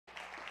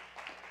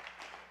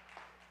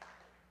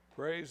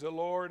Praise the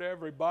Lord,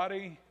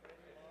 everybody.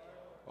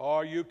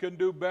 Oh, you can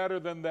do better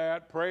than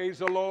that. Praise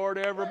the Lord,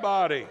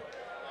 everybody.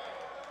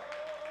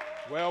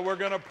 Well, we're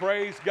going to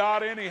praise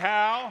God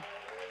anyhow.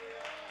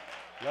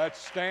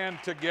 Let's stand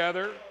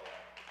together.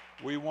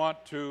 We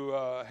want to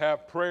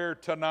have prayer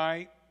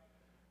tonight.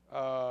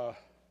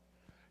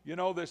 You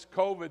know, this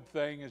COVID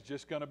thing is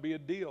just going to be a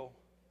deal.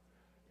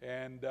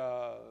 And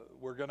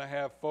we're going to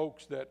have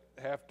folks that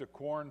have to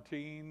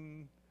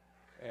quarantine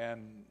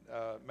and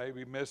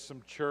maybe miss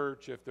some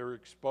church if they're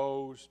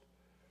exposed.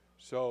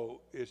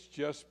 So it's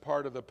just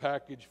part of the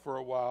package for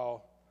a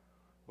while.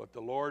 But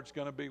the Lord's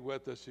going to be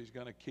with us. He's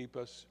going to keep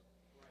us.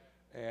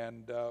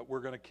 And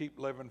we're going to keep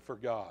living for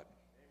God.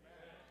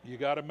 You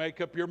got to make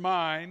up your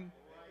mind.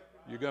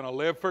 You're going to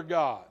live for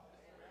God.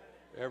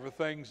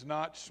 Everything's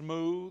not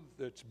smooth.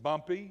 It's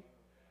bumpy.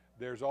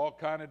 There's all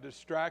kind of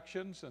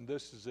distractions. And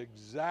this is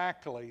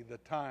exactly the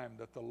time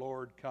that the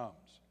Lord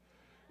comes.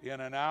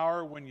 In an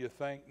hour when you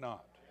think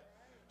not.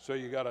 So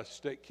you got to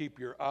keep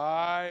your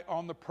eye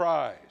on the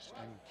prize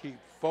and keep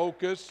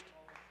focused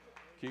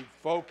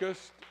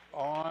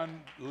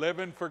on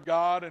living for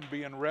God and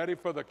being ready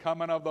for the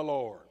coming of the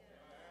Lord.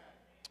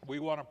 We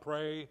want to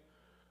pray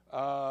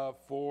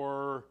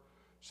for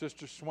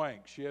Sister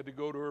Swank. She had to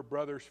go to her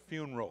brother's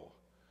funeral,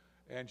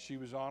 and she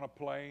was on a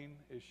plane.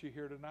 Is she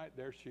here tonight?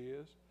 There she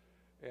is.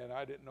 And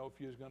I didn't know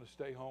if you was going to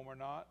stay home or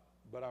not,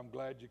 but I'm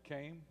glad you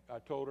came. I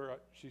told her,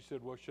 she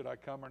said, well, should I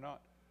come or not?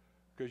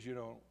 Because, you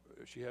know,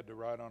 she had to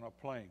ride on a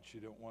plane. She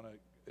didn't want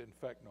to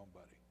infect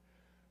nobody.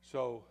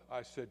 So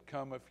I said,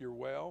 come if you're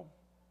well.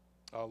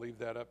 I'll leave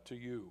that up to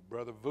you.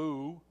 Brother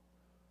Vu,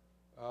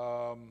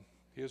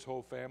 his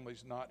whole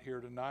family's not here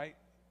tonight.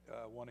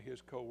 One of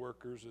his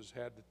co-workers has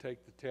had to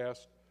take the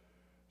test,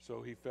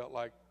 so he felt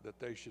like that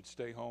they should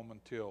stay home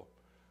until.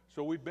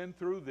 So we've been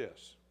through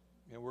this,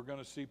 and we're going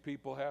to see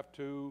people have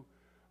to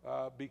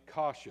be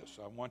cautious.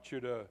 I want you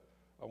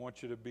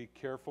to be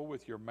careful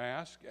with your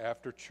mask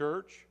after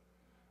church.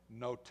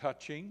 No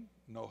touching,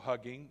 no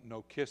hugging,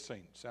 no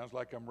kissing. Sounds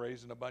like I'm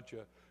raising a bunch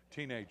of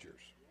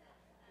teenagers.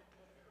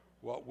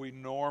 What we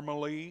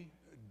normally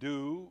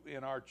do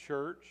in our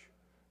church,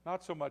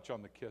 not so much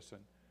on the kissing,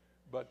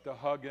 but the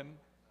hugging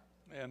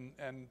and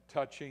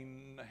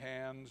touching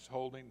hands,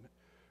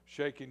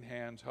 shaking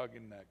hands,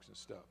 hugging necks and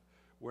stuff.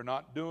 We're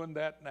not doing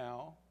that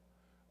now.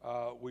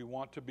 We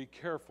want to be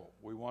careful.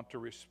 We want to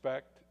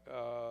respect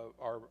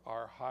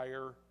our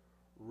higher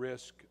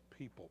risk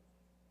people.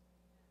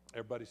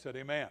 Everybody said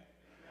amen.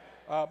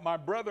 My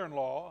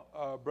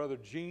brother-in-law, Brother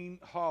Gene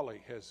Hawley,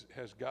 has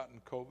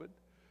gotten COVID,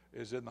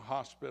 is in the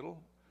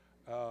hospital.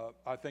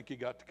 I think he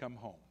got to come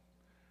home.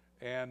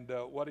 And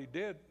what he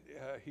did,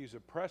 he's a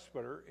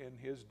presbyter in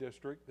his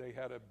district. They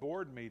had a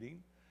board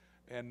meeting,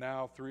 and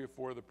now 3 or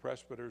 4 of the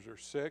presbyters are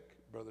sick.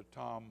 Brother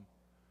Tom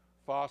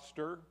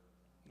Foster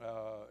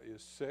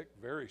is sick,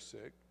 very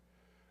sick.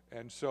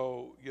 And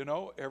so, you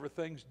know,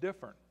 everything's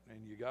different,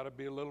 and you got to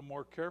be a little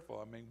more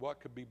careful. I mean,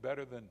 what could be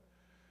better than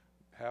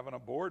having a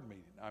board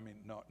meeting? I mean,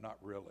 no, not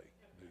really.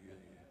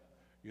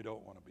 You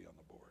don't want to be on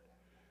the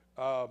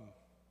board.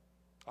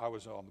 I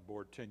was on the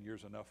board 10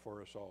 years, enough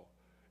for us all.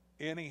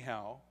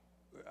 Anyhow,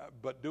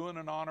 but doing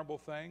an honorable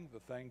thing, the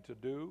thing to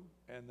do,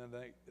 and then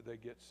they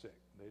get sick.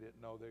 They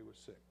didn't know they were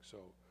sick. So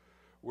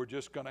we're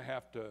just going to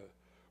have to,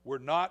 we're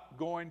not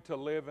going to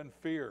live in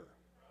fear.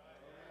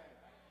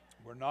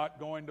 We're not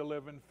going to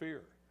live in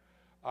fear.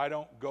 I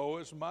don't go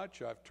as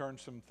much. I've turned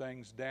some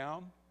things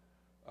down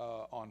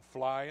on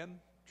flying,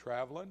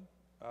 traveling,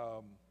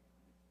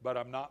 but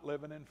I'm not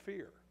living in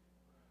fear.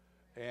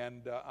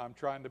 And I'm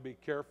trying to be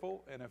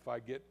careful, and if I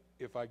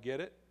get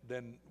it,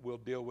 then we'll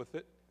deal with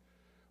it.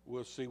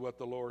 We'll see what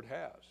the Lord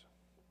has.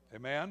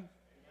 Amen?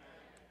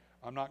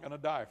 I'm not going to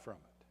die from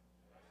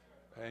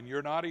it. And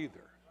you're not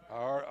either. I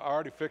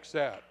already fixed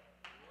that.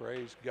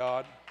 Praise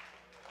God.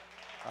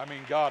 I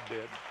mean, God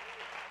did.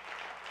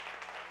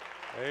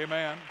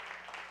 Amen.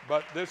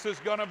 But this is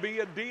going to be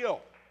a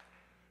deal.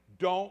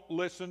 Don't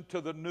listen to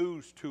the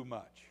news too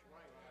much.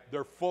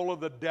 They're full of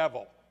the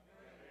devil.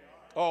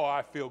 Oh,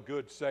 I feel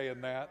good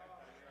saying that.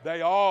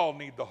 They all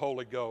need the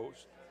Holy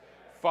Ghost.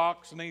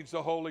 Fox needs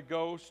the Holy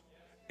Ghost.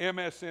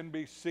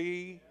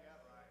 MSNBC,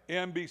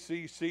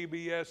 NBC,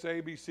 CBS,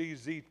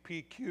 ABC,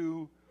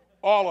 ZPQ,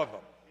 all of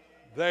them.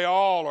 They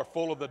all are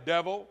full of the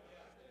devil,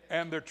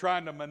 and they're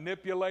trying to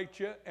manipulate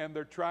you, and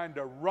they're trying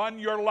to run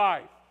your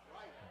life.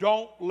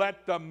 Don't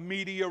let the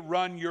media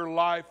run your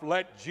life.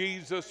 Let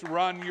Jesus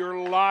run your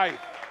life.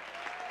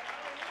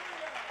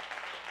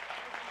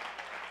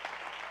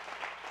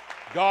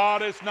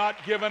 God has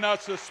not given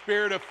us a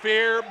spirit of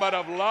fear, but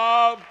of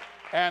love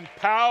and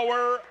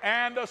power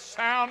and a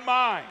sound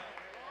mind.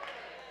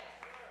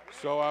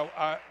 So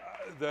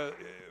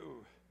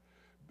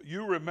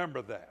you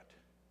remember that.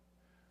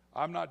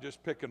 I'm not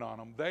just picking on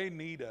them. They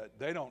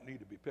don't need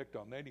to be picked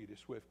on. They need a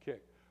swift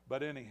kick.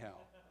 But anyhow,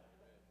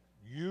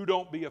 you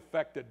don't be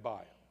affected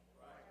by it.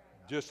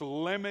 Just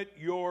limit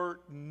your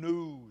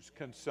news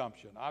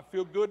consumption. I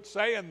feel good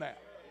saying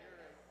that.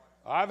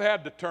 I've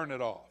had to turn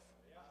it off.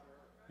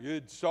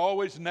 It's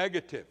always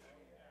negative.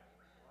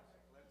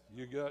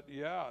 You got,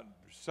 yeah,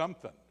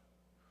 something.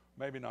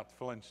 Maybe not the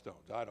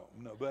Flintstones. I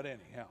don't know. But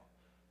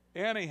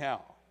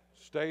anyhow,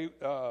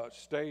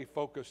 stay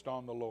focused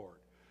on the Lord.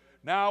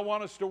 Now I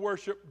want us to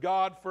worship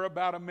God for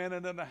about a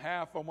minute and a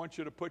half. I want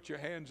you to put your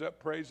hands up.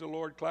 Praise the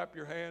Lord. Clap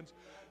your hands.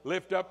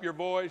 Lift up your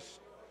voice.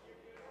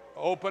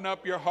 Open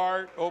up your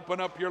heart.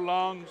 Open up your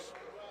lungs.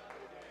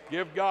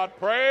 Give God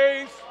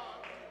praise.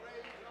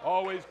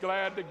 Always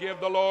glad to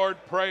give the Lord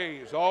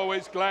praise.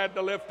 Always glad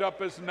to lift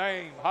up His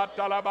name.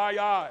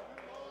 Hatalabayai.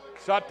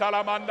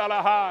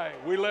 Satalamandalahai.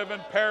 We live in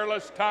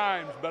perilous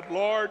times, but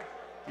Lord,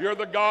 You're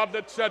the God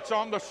that sits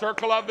on the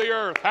circle of the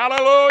earth.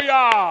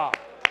 Hallelujah.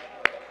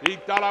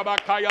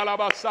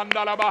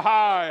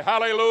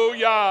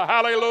 Hallelujah.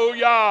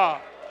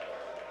 Hallelujah.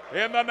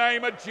 In the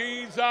name of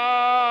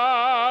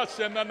Jesus.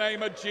 In the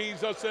name of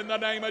Jesus. In the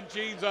name of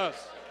Jesus.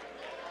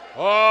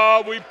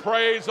 Oh, we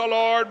praise the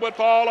Lord with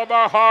all of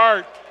our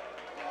heart,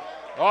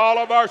 all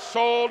of our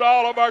soul,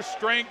 all of our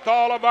strength,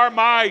 all of our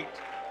might.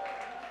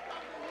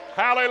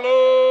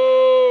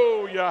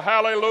 Hallelujah,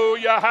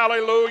 hallelujah,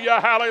 hallelujah,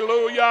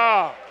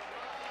 hallelujah.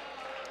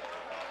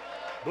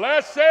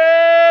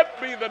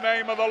 Blessed be the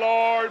name of the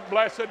Lord.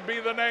 Blessed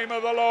be the name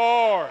of the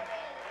Lord.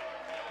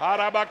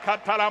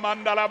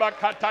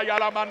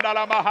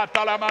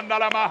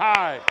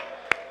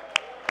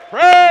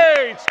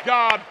 Praise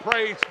God,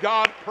 praise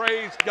God,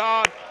 praise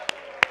God.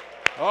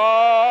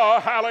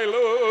 Oh,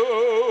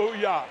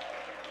 hallelujah.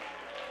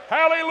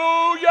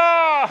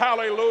 Hallelujah,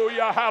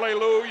 hallelujah,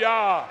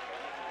 hallelujah.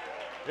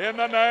 In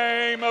the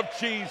name of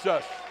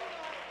Jesus.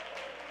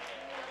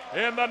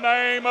 In the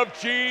name of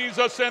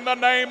Jesus, in the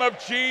name of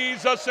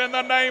Jesus, in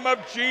the name of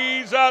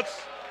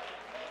Jesus.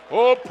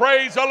 Oh,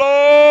 praise the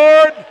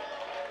Lord.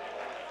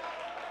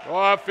 Oh,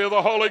 I feel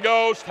the Holy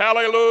Ghost.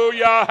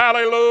 Hallelujah,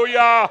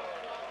 hallelujah.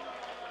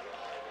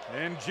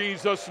 In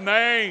Jesus'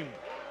 name.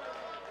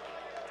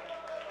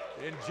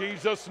 In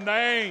Jesus'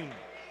 name.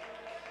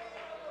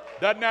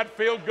 Doesn't that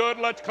feel good?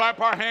 Let's clap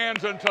our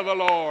hands unto the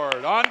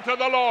Lord. Unto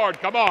the Lord.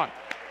 Come on.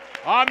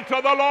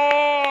 Unto the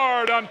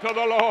Lord. Unto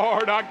the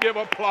Lord I give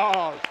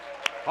applause.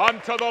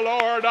 Unto the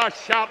Lord I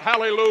shout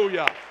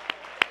hallelujah.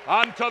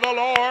 Unto the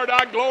Lord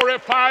I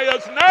glorify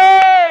His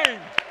name.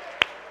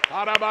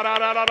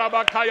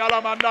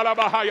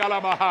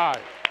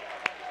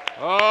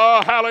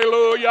 Oh,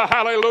 hallelujah,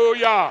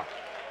 hallelujah.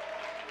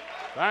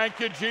 Thank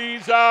you,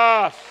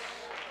 Jesus.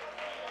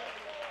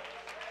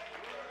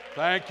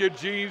 Thank you,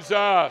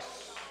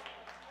 Jesus.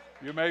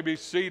 You may be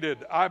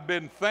seated. I've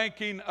been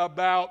thinking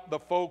about the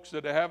folks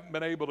that haven't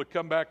been able to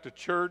come back to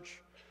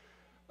church.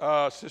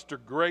 Sister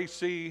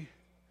Gracie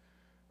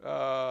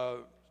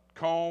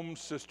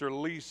Combs, Sister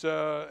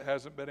Lisa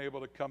hasn't been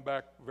able to come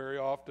back very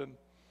often.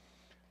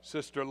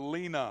 Sister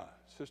Lena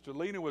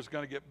was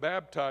going to get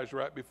baptized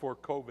right before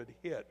COVID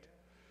hit.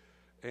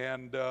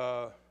 And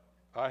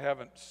I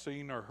haven't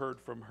seen or heard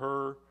from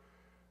her.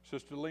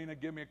 Sister Lena,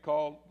 give me a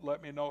call.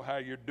 Let me know how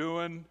you're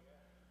doing.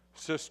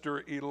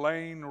 Sister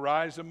Elaine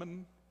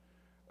Reiseman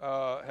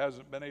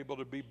hasn't been able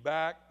to be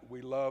back.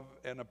 We love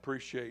and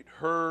appreciate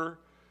her.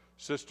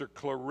 Sister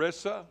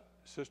Clarissa,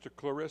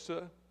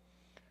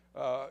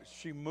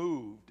 she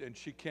moved and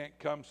she can't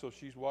come, so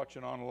she's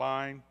watching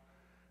online.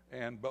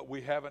 But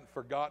we haven't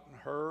forgotten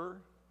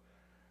her.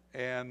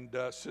 And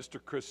Sister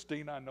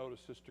Christina, I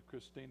noticed Sister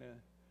Christina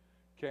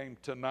came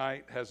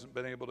tonight, hasn't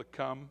been able to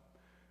come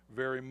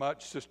very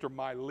much. Sister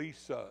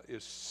Mylisa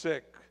is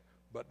sick,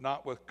 but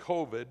not with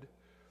COVID.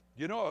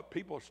 You know,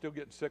 people are still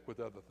getting sick with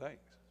other things.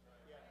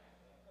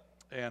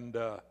 And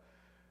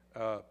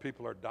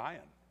people are dying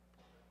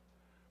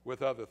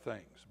with other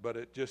things. But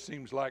it just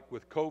seems like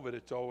with COVID,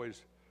 it's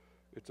always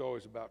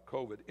about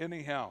COVID.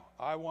 Anyhow,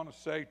 I want to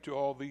say to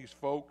all these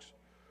folks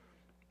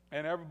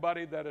and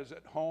everybody that is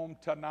at home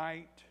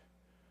tonight,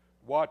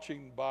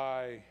 watching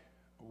by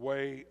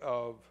way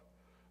of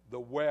the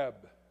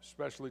web,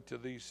 especially to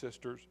these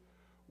sisters,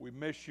 we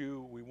miss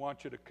you. We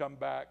want you to come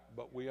back,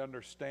 but we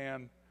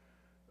understand,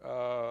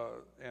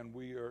 and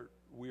we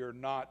are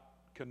not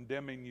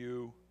condemning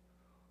you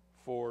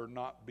for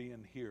not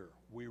being here.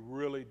 We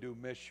really do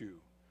miss you,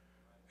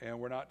 and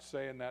we're not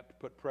saying that to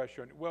put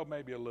pressure on you. Well,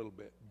 maybe a little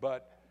bit,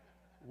 but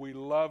we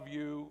love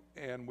you,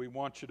 and we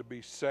want you to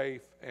be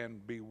safe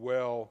and be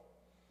well.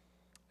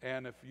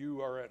 And if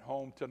you are at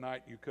home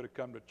tonight, you could have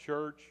come to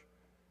church,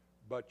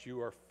 but you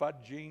are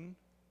fudging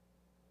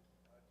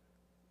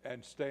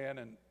and staying,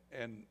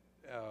 and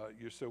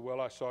you say,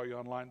 well, I saw you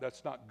online.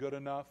 That's not good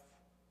enough.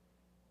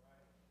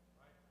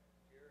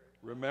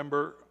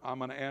 Remember, I'm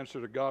going to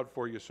answer to God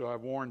for you, so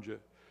I've warned you.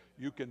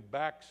 You can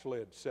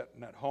backslid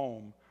sitting at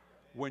home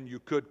when you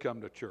could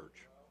come to church.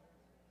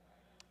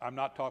 I'm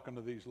not talking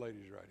to these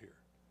ladies right here.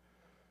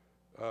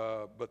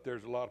 But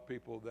there's a lot of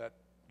people that,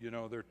 you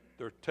know,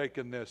 they're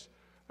taking this,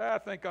 I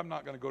think I'm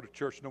not going to go to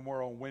church no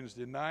more on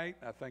Wednesday night.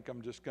 I think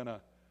I'm just going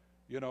to,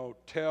 you know,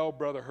 tell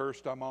Brother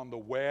Hurst I'm on the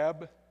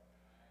web,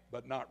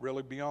 but not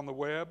really be on the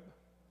web.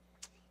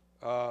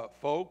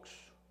 Folks,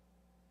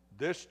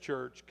 this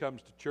church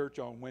comes to church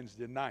on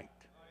Wednesday night.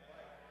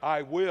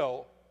 I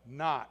will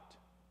not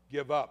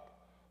give up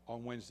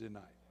on Wednesday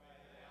night.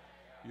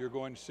 You're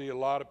going to see a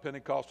lot of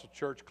Pentecostal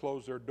church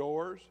close their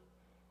doors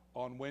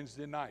on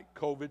Wednesday night.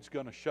 COVID's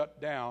going to shut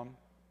down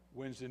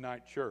Wednesday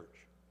night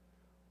church.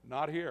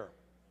 Not here.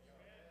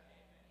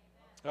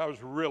 That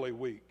was really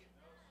weak.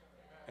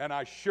 And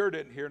I sure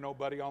didn't hear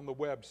nobody on the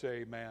web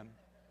say amen.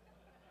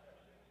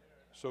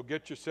 So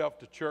get yourself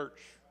to church.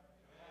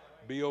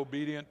 Be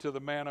obedient to the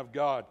man of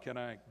God. Can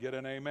I get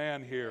an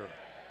amen here?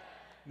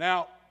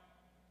 Now,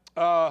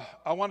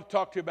 I want to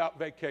talk to you about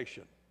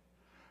vacation.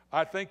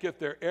 I think if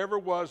there ever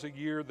was a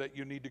year that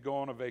you need to go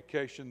on a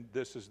vacation,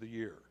 this is the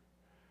year.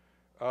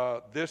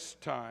 This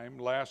time,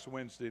 last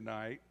Wednesday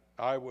night,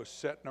 I was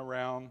sitting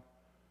around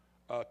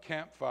a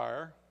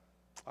campfire.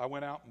 I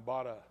went out and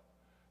bought a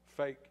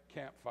fake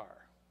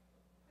campfire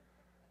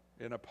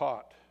in a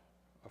pot,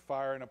 a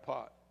fire in a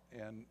pot.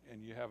 And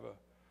you have a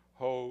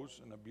hose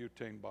and a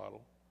butane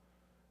bottle.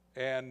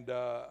 And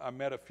I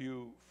met a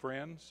few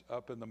friends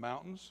up in the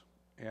mountains,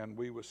 and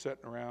we were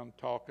sitting around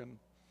talking,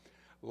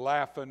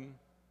 laughing,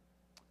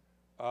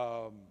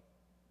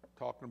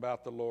 talking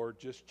about the Lord,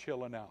 just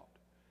chilling out.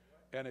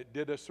 And it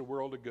did us a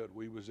world of good.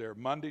 We was there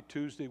Monday,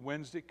 Tuesday,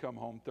 Wednesday, come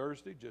home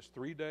Thursday, just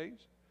 3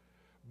 days.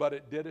 But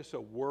it did us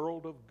a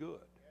world of good.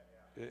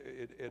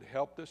 It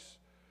helped us.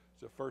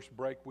 It's the first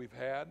break we've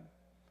had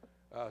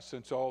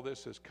since all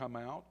this has come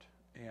out.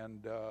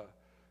 And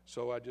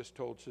so I just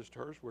told Sister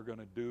Hurst, we're going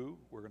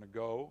to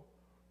go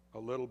a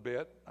little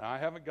bit. I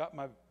haven't got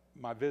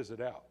my visit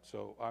out,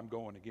 so I'm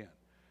going again.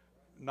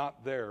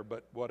 Not there,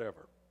 but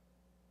whatever.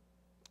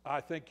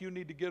 I think you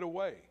need to get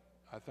away.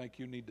 I think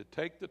you need to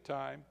take the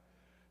time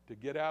to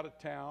get out of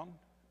town.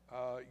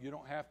 You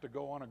don't have to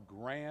go on a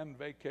grand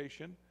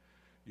vacation.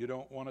 You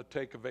don't want to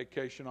take a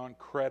vacation on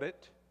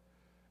credit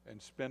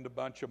and spend a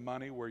bunch of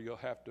money where you'll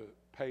have to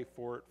pay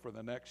for it for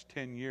the next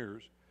 10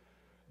 years.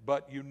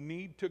 But you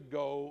need to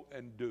go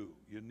and do.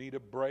 You need a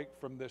break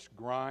from this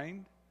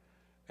grind.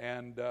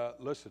 And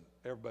listen,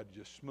 everybody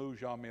just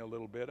smooge on me a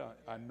little bit.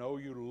 I know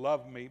you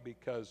love me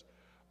because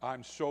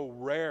I'm so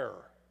rare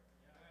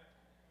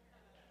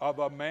of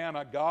a man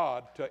of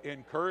God to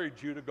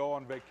encourage you to go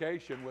on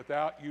vacation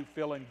without you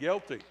feeling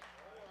guilty.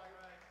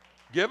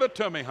 Give it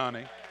to me,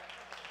 honey.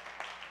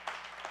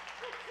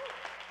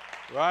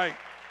 Right.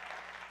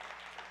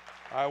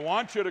 I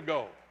want you to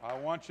go. I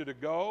want you to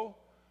go.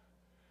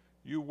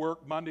 You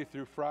work Monday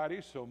through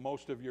Friday, so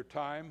most of your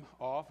time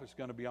off is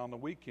going to be on the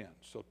weekend.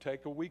 So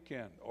take a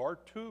weekend or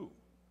two.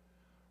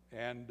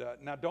 And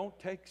now don't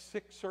take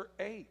 6 or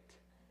 8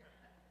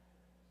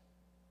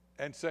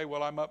 and say,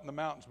 well, I'm up in the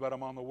mountains, but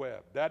I'm on the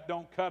web. That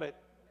don't cut it.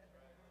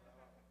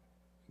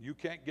 You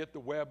can't get the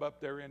web up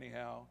there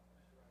anyhow.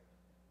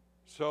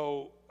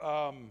 So,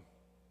 I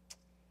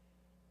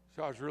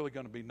was really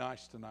going to be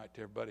nice tonight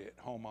to everybody at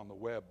home on the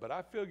web, but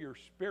I feel your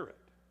spirit.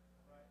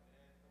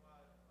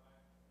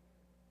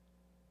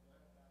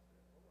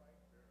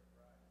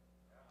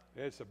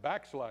 It's a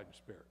backsliding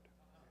spirit.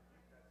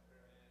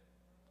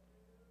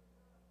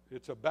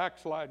 It's a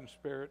backsliding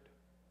spirit.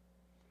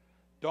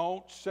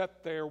 Don't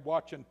sit there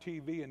watching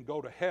TV and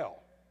go to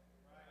hell.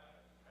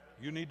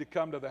 You need to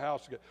come to the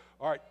house again.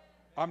 All right,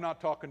 I'm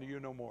not talking to you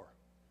no more.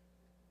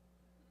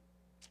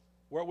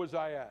 Where was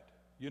I at?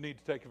 You need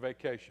to take a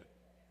vacation.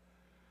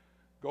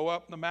 Go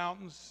up in the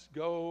mountains,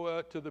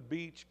 go to the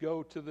beach,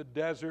 go to the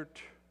desert.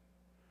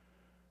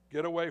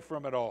 Get away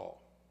from it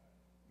all.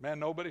 Man,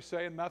 nobody's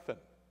saying nothing.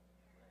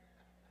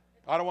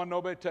 I don't want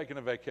nobody taking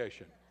a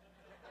vacation.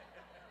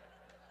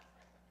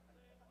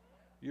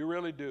 You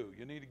really do.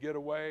 You need to get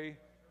away,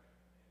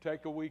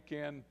 take a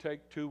weekend,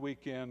 take 2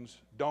 weekends.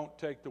 Don't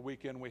take the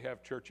weekend we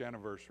have church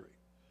anniversary.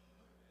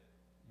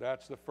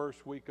 That's the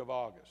first week of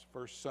August,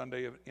 first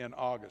Sunday in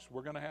August.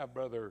 We're going to have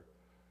Brother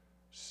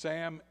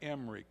Sam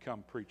Emery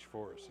come preach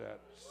for us that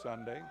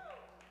Sunday,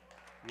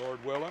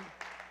 Lord willing.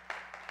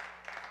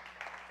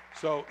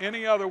 So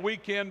any other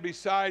weekend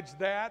besides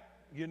that,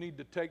 you need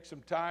to take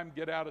some time,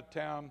 get out of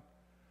town,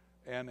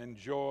 and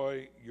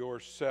enjoy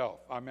yourself.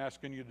 I'm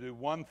asking you to do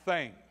one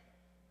thing,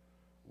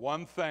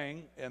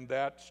 and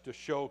that's to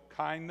show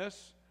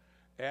kindness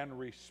and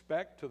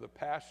respect to the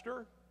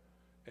pastor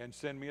and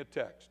send me a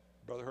text.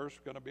 Brother Hurst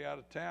is going to be out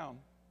of town.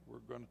 We're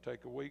going to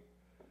take a week.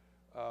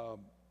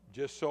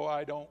 Just so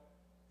I don't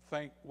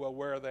think, well,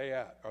 where are they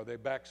at? Are they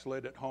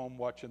backslid at home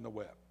watching the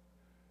web?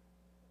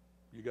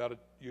 You got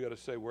to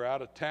say, we're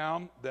out of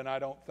town, then I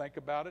don't think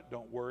about it,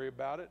 don't worry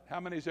about it. How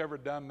many's ever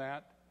done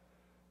that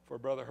for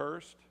Brother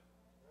Hurst?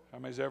 How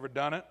many's ever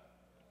done it?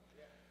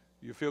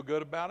 You feel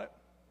good about it?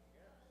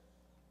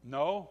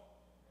 No?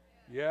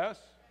 Yes?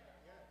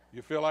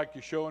 You feel like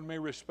you're showing me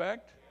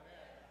respect?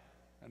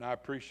 And I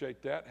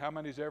appreciate that. How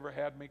many's ever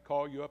had me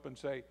call you up and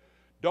say,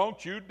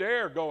 don't you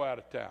dare go out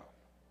of town?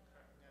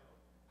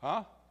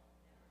 Huh?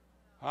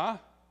 Huh?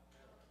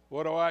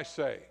 What do I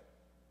say?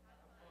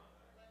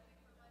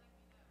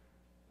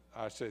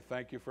 I say,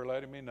 thank you for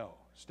letting me know.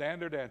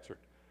 Standard answered.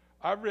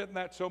 I've written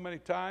that so many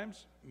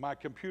times, my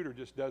computer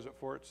just does it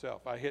for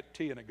itself. I hit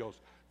T and it goes,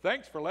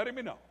 thanks for letting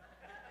me know.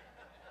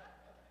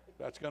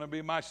 That's going to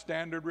be my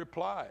standard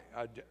reply.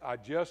 I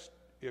just,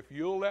 if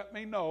you'll let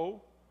me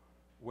know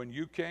when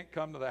you can't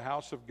come to the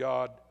house of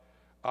God,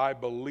 I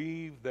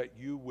believe that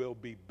you will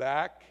be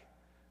back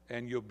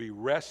and you'll be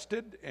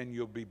rested and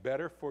you'll be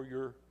better for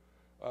your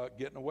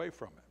getting away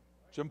from it.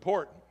 It's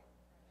important.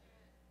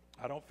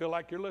 I don't feel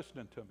like you're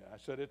listening to me. I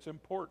said it's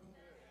important.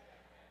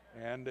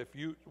 And if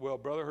you, well,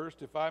 Brother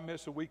Hurst, if I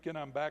miss a weekend,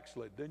 I'm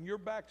backslid. Then you're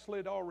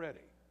backslid already.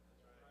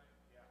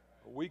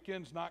 A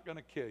weekend's not going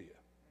to kill you.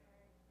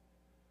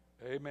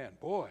 Amen.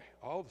 Boy,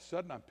 all of a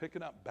sudden I'm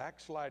picking up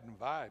backsliding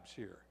vibes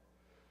here.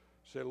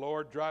 Say,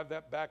 Lord, drive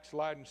that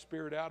backsliding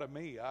spirit out of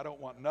me. I don't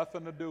want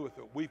nothing to do with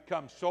it. We've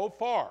come so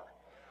far.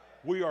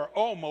 We are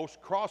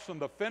almost crossing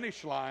the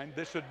finish line.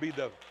 This would be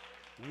the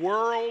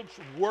world's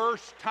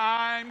worst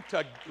time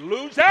to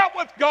lose out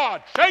with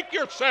God. Shake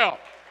yourself.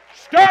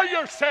 Stir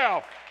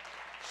yourself.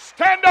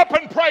 Stand up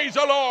and praise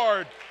the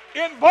Lord.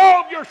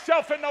 Involve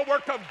yourself in the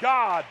work of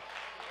God.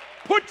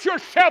 Put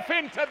yourself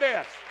into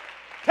this.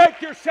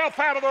 Take yourself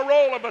out of the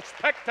role of a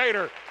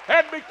spectator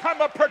and become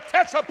a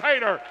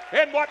participator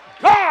in what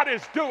God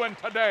is doing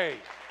today.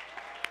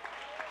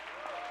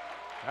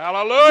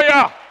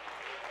 Hallelujah.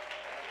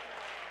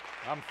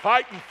 I'm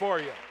fighting for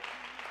you.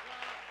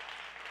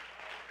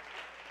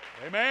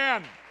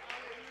 Amen.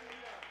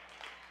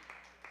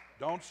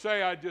 Don't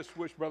say, I just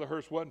wish Brother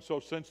Hurst wasn't so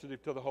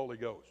sensitive to the Holy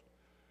Ghost.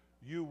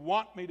 You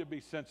want me to be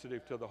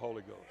sensitive to the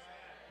Holy Ghost.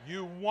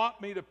 You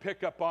want me to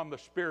pick up on the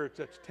spirits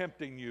that's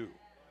tempting you.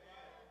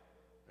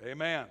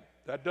 Amen.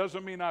 That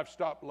doesn't mean I've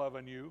stopped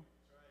loving you.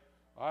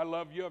 I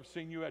love you. I've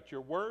seen you at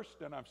your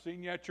worst, and I've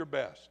seen you at your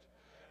best.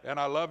 And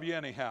I love you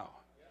anyhow.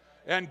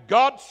 And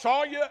God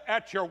saw you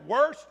at your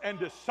worst and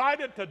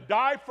decided to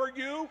die for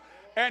you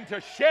and to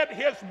shed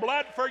His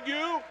blood for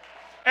you.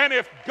 And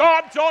if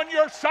God's on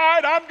your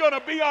side, I'm going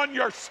to be on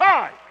your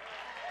side.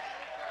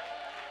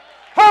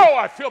 Oh,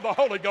 I feel the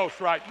Holy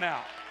Ghost right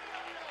now.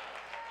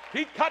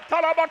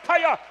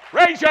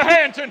 Raise your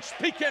hands and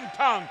speak in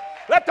tongues.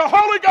 Let the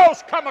Holy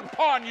Ghost come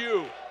upon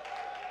you.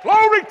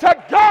 Glory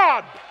to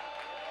God.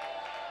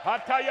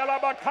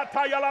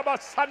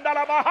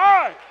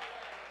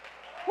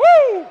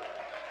 Woo!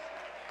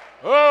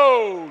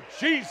 Oh,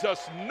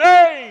 Jesus'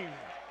 name.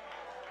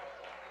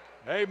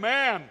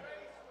 Amen.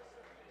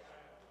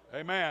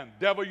 Amen.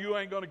 Devil, you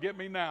ain't going to get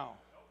me now.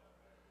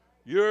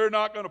 You're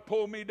not going to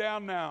pull me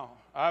down now.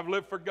 I've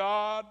lived for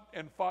God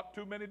and fought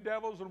too many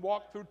devils and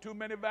walked through too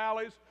many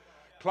valleys,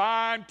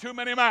 climbed too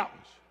many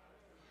mountains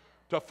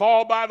to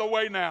fall by the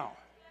way now.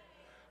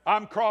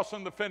 I'm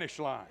crossing the finish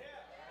line.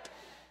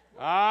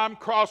 I'm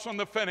crossing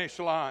the finish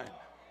line.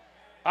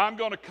 I'm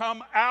going to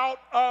come out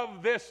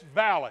of this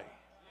valley.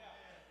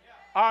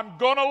 I'm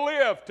going to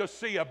live to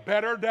see a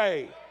better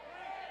day.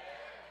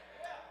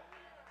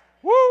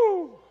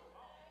 Woo!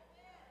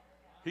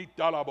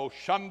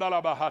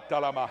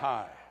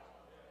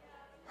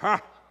 Huh.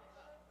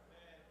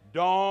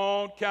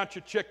 Don't count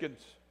your chickens,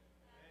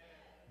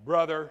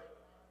 brother.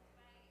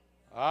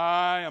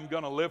 I am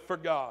going to live for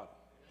God.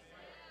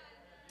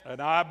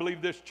 And I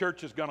believe this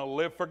church is going to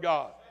live for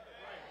God.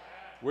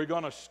 We're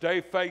going to stay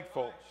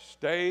faithful,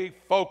 stay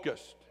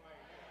focused.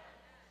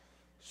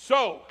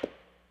 So,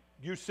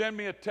 you send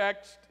me a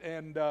text,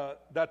 and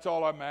that's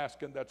all I'm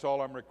asking. That's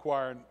all I'm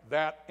requiring.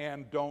 That,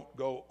 and don't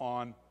go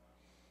on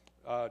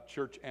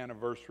church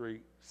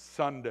anniversary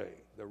Sunday.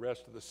 The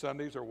rest of the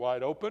Sundays are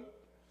wide open.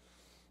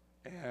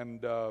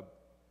 And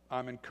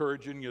I'm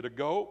encouraging you to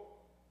go.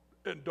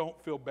 And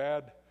don't feel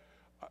bad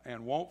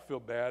and won't feel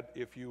bad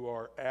if you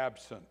are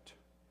absent.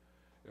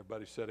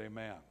 Everybody said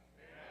amen. Amen.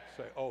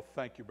 Say, oh,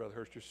 thank you, Brother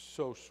Hurst. You're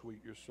so sweet.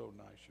 You're so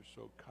nice. You're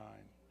so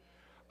kind.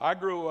 I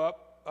grew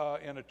up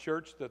in a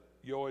church that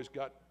you always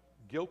got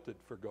guilted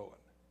for going.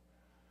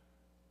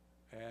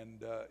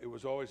 And it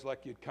was always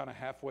like you'd kind of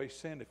halfway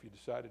sin if you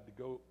decided to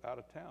go out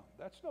of town.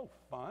 That's no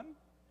fun.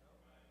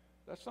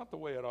 That's not the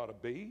way it ought to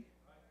be.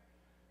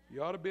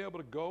 You ought to be able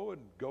to go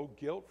and go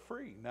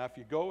guilt-free. Now, if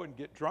you go and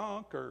get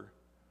drunk or,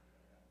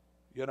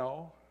 you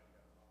know,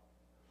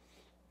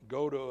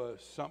 go to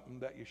something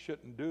that you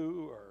shouldn't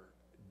do or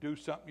do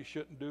something you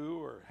shouldn't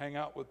do or hang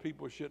out with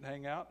people you shouldn't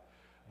hang out,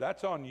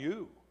 that's on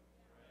you.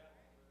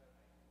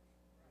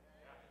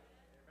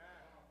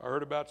 I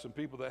heard about some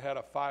people that had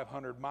a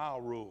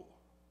 500-mile rule.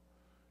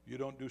 You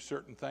don't do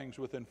certain things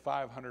within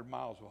 500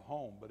 miles of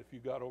home, but if you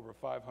got over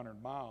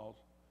 500 miles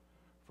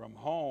from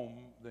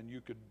home, then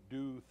you could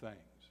do things.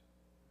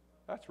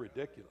 That's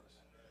ridiculous.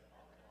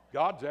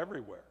 God's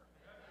everywhere.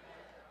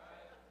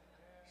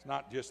 It's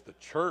not just the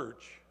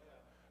church.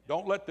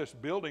 Don't let this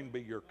building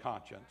be your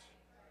conscience.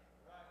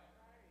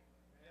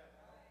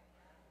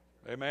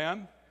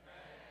 Amen?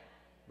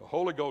 The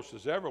Holy Ghost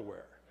is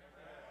everywhere.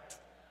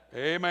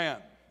 Amen.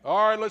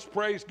 All right, let's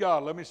praise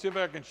God. Let me see if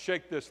I can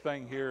shake this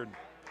thing here and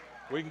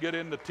we can get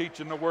into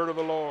teaching the word of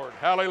the Lord.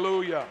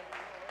 Hallelujah.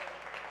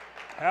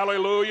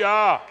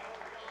 Hallelujah.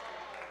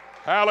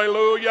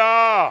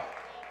 Hallelujah.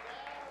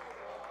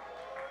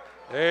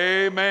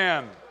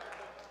 Amen.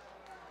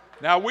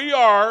 Now we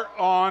are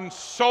on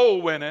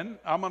soul winning.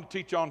 I'm going to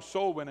teach on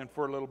soul winning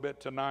for a little bit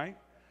tonight.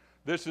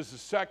 This is the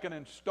second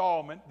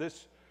installment.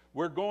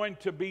 We're going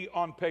to be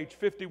on page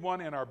 51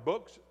 in our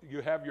books.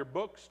 You have your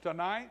books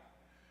tonight.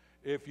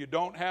 If you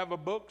don't have a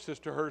book,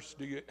 Sister Hurst,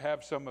 do you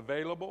have some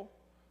available?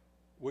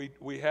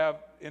 We have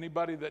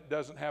anybody that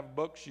doesn't have a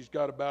book, she's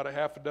got about a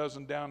half a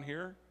dozen down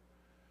here.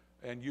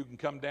 And you can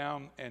come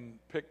down and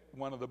pick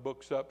one of the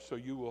books up so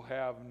you will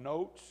have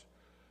notes,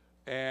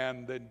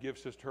 and then give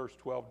Sister Hurst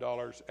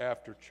 $12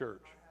 after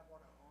church.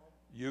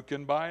 You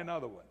can buy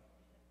another one.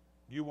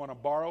 You want to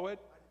borrow it?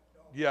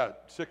 Yeah,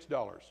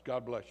 $6.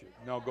 God bless you.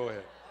 No, go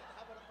ahead.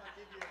 How about if I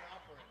give you an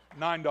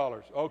offering?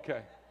 $9.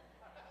 Okay.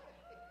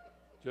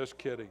 Just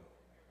kidding.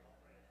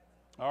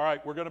 All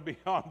right, we're going to be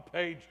on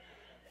page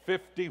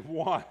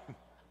 51.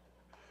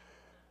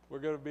 We're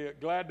going to be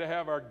glad to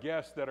have our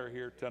guests that are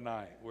here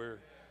tonight. We're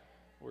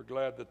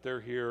glad that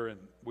they're here, and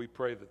we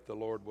pray that the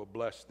Lord will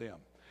bless them.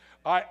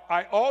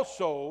 I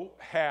also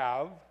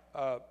have,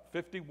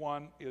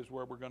 51 is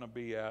where we're going to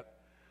be at.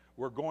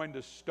 We're going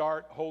to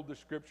hold the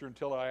scripture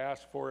until I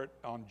ask for it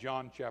on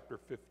John chapter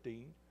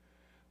 15.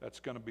 That's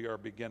going to be our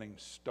beginning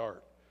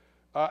start.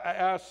 I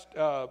asked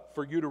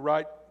for you to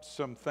write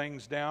some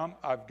things down.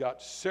 I've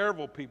got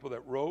several people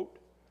that wrote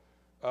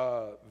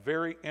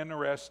very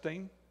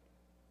interesting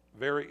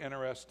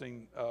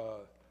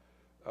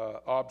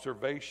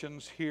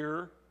observations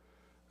here.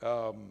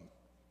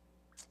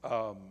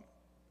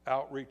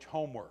 Outreach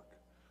homework.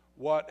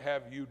 What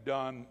have you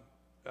done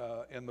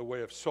in the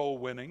way of soul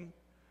winning?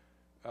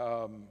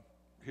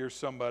 Here's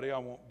somebody, I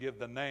won't give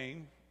the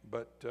name,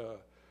 but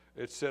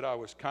it said I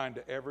was kind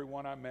to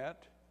everyone I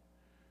met.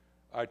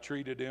 I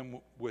treated him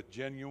with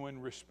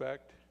genuine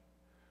respect,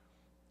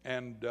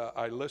 and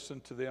I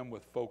listened to them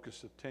with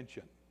focused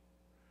attention.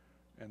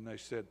 And they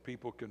said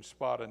people can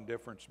spot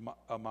indifference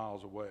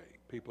miles away.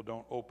 People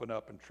don't open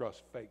up and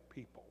trust fake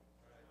people.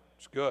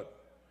 It's good.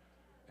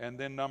 And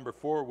then number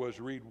 4 was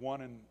read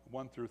 1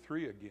 through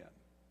 3 again.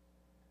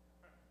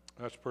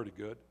 That's pretty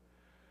good.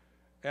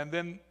 And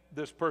then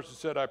this person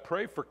said, I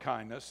pray for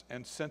kindness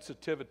and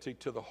sensitivity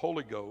to the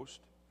Holy Ghost.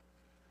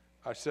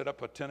 I set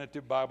up a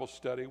tentative Bible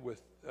study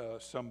with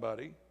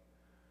somebody,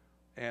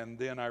 and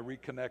then I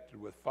reconnected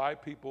with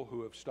 5 people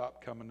who have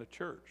stopped coming to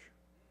church.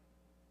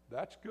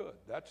 That's good.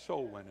 That's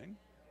soul winning.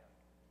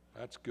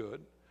 That's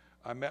good.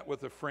 I met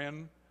with a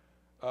friend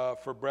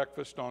for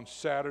breakfast on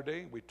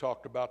Saturday. We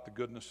talked about the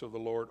goodness of the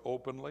Lord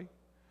openly.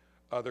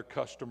 Other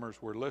customers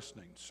were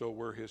listening, so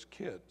were his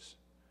kids.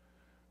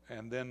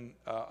 And then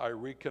I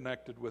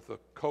reconnected with a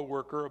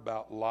coworker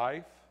about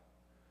life.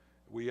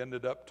 We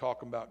ended up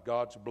talking about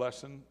God's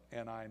blessing,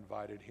 and I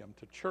invited him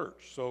to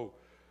church. So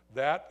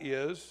that's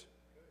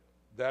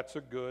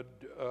a good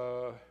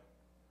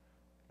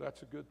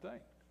thing.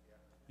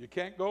 You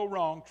can't go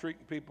wrong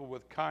treating people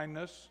with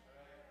kindness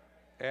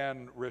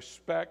and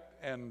respect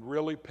and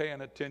really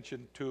paying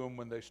attention to them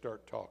when they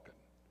start talking.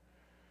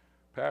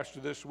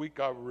 Pastor, this week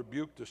I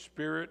rebuked the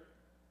spirit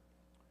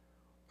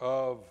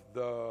of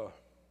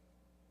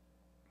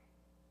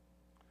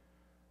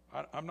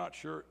I'm not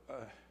sure,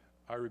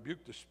 I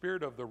rebuked the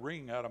spirit of the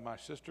ring out of my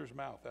sister's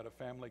mouth at a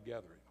family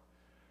gathering.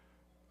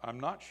 I'm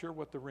not sure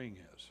what the ring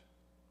is.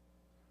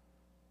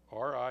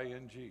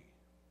 R-I-N-G.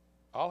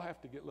 I'll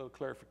have to get a little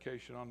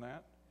clarification on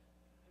that.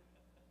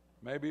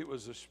 Maybe it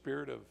was the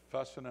spirit of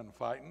fussing and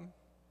fighting.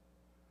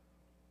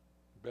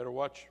 Better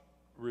watch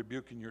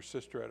rebuking your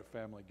sister at a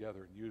family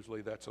gathering.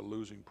 Usually that's a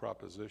losing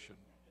proposition.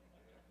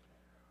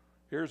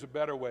 Here's a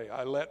better way.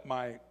 I let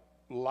my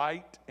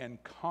light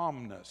and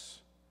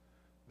calmness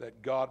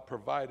that God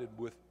provided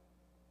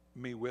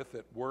me with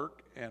at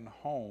work and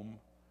home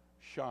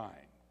shine.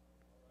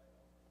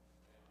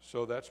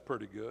 So that's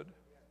pretty good.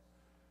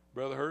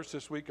 Brother Hurst,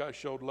 this week I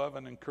showed love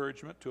and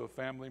encouragement to a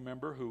family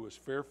member who was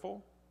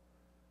fearful.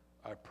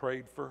 I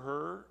prayed for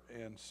her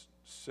and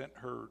sent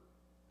her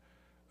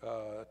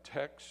a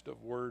text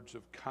of words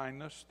of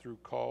kindness through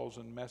calls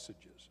and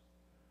messages.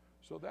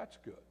 So that's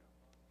good.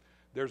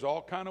 There's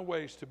all kind of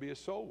ways to be a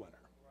soul winner.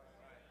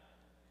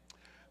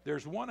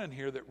 There's one in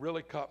here that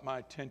really caught my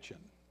attention.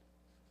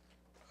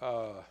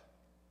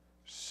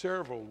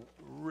 Several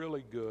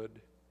really good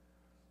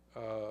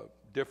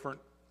different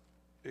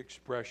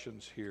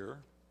expressions here.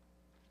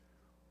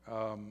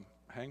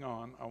 Hang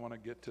on, I want to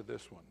get to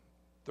this one.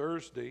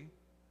 Thursday,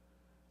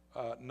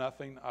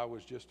 nothing, I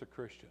was just a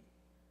Christian.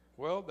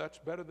 Well, that's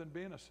better than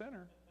being a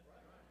sinner.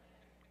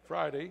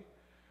 Friday,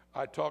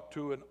 I talked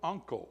to an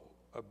uncle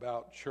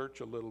about church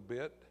a little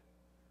bit,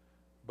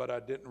 but I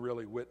didn't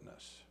really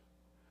witness.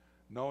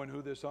 Knowing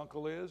who this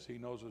uncle is, he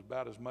knows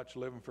about as much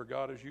living for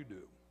God as you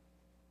do.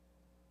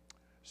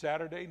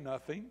 Saturday,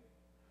 nothing.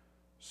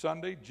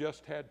 Sunday,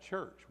 just had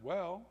church.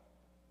 Well,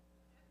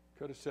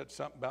 could have said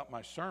something about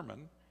my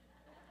sermon.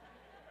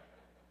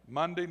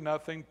 Monday,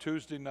 nothing.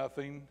 Tuesday,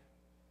 nothing.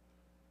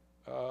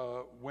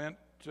 Went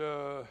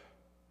to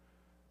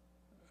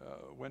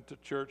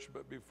church,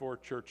 but before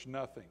church,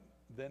 nothing.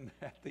 Then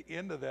at the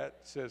end of that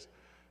it says,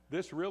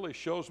 this really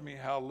shows me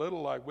how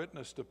little I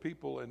witness to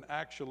people and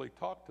actually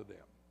talk to them.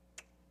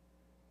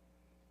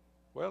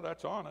 Well,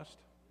 that's honest.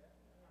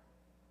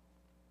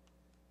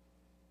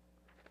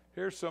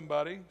 Here's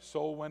somebody,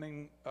 soul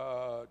winning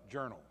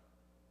journal.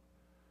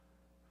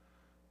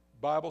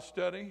 Bible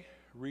study,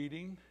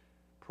 reading,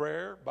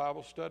 prayer,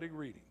 Bible study,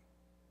 reading.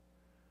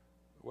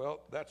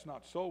 Well, that's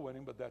not soul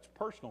winning, but that's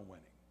personal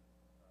winning.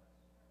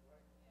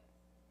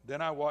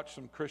 Then I watched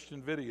some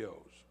Christian videos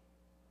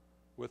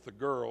with the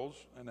girls,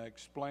 and I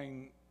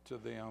explained to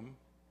them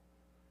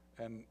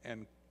and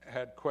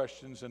had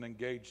questions and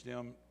engaged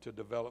them to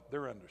develop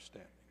their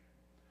understanding.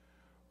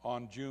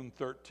 On June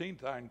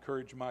 13th, I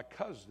encouraged my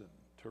cousin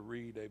to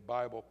read a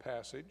Bible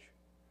passage.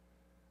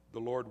 The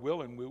Lord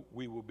willing,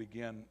 we will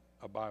begin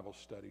a Bible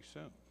study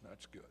soon.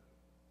 That's good.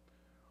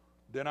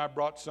 Then I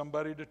brought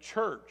somebody to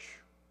church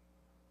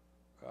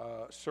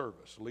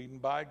service, leading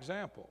by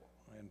example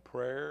in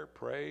prayer,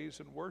 praise,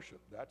 and worship.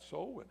 That's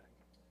soul winning.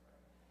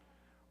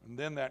 And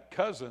then that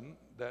cousin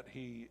that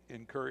he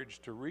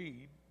encouraged to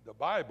read the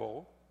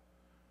Bible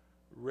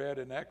read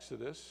in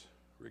Exodus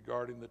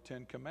regarding the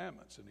 10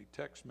 Commandments, and he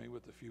texted me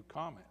with a few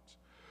comments.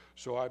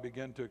 So I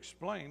began to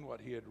explain what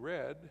he had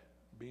read,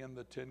 being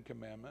the 10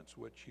 Commandments,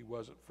 which he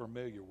wasn't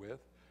familiar with.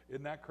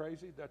 Isn't that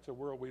crazy? That's the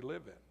world we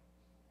live in.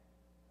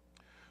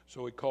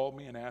 So he called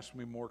me and asked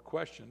me more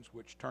questions,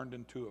 which turned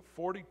into a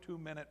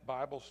 42-minute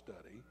Bible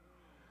study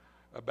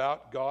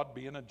about God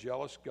being a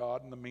jealous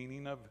God and the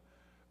meaning of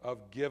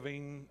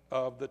giving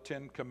of the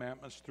 10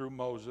 Commandments through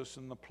Moses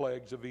and the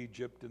plagues of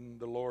Egypt and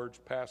the Lord's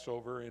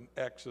Passover and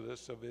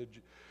Exodus of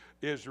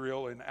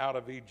Israel and out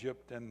of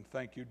Egypt, and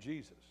thank you,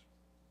 Jesus.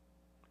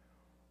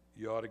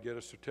 You ought to get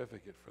a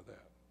certificate for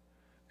that.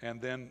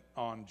 And then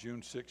on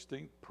June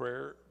 16th,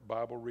 prayer,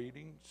 Bible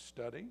reading,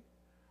 study,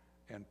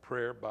 and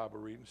prayer, Bible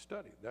reading,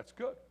 study. That's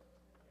good.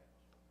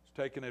 It's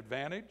taking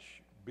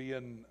advantage,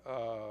 being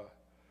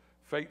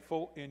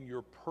faithful in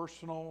your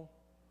personal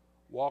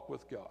walk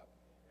with God.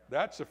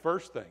 That's the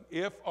first thing.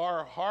 If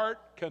our heart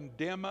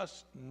condemn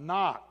us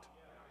not,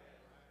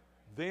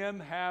 then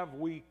have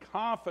we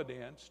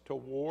confidence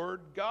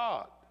toward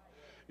God.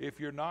 If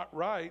you're not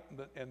right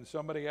and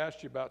somebody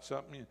asks you about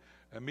something, you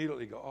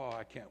immediately go, oh,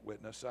 I can't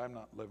witness. I'm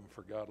not living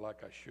for God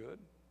like I should.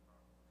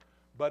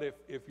 But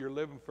if you're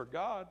living for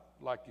God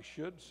like you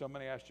should,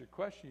 somebody asks you a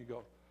question, you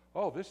go,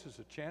 oh, this is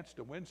a chance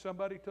to win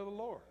somebody to the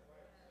Lord.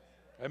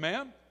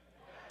 Amen?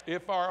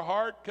 If our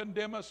heart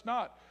condemn us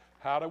not.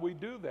 How do we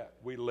do that?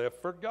 We live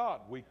for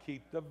God. We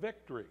keep the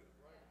victory.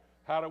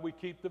 How do we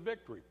keep the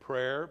victory?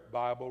 Prayer,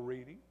 Bible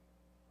reading.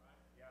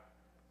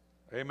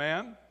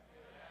 Amen?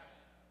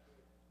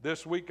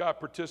 This week I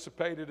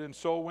participated in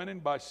soul winning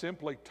by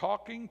simply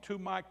talking to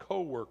my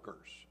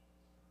coworkers.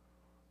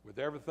 With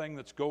everything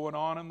that's going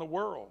on in the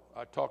world,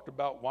 I talked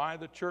about why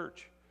the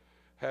church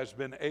has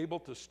been able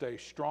to stay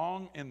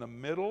strong in the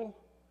middle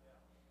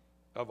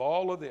of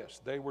all of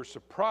this. They were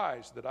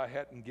surprised that I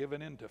hadn't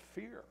given in to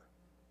fear.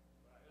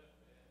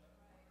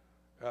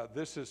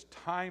 This is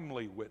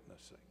timely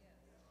witnessing.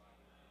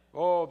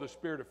 Oh, the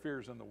spirit of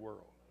fear is in the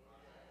world.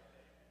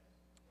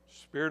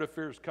 Spirit of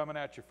fear is coming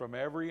at you from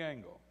every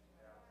angle.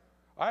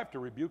 I have to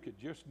rebuke it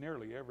just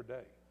nearly every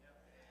day.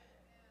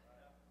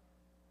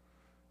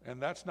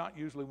 And that's not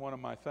usually one of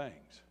my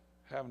things,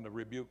 having to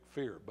rebuke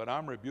fear. But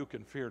I'm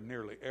rebuking fear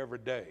nearly every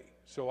day.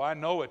 So I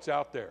know it's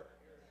out there.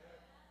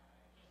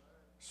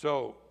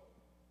 So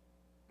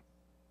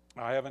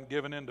I haven't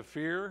given in to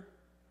fear.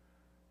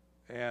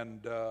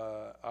 And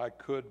I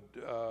could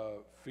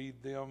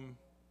feed them,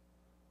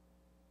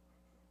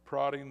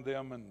 prodding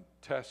them and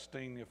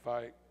testing if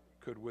I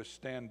could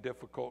withstand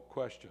difficult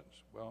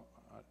questions. Well,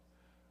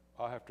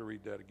 I'll have to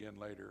read that again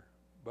later.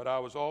 But I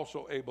was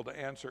also able to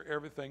answer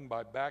everything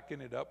by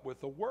backing it up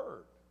with a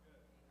word.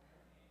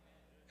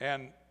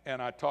 And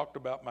I talked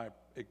about my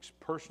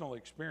personal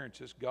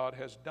experiences God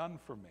has done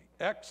for me.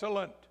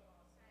 Excellent.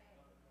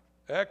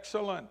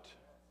 Excellent.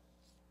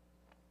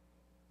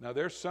 Now,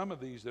 there's some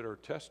of these that are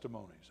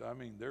testimonies. I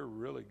mean, they're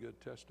really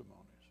good testimonies.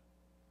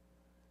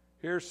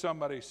 Here's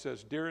somebody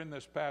says, during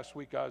this past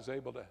week, I was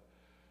able to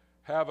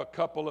have a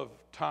couple of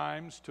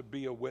times to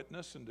be a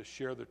witness and to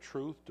share the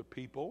truth to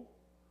people.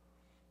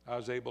 I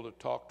was able to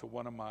talk to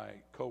one of my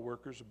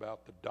coworkers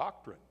about the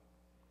doctrine.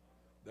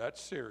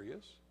 That's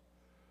serious.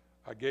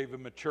 I gave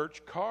him a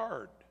church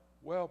card.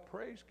 Well,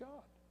 praise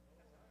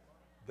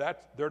God.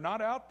 They're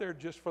not out there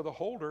just for the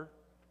holder.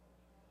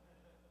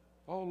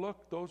 Oh,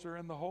 look, those are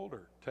in the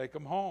holder. Take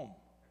them home.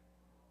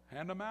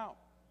 Hand them out.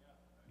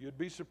 You'd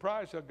be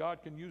surprised how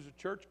God can use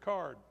a church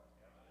card.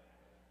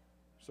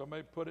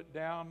 Somebody put it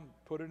down,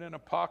 put it in a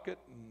pocket,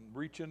 and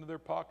reach into their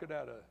pocket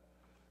at a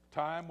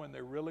time when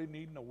they're really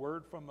needing a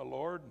word from the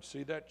Lord and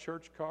see that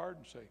church card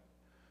and say,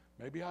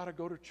 maybe I ought to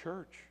go to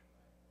church.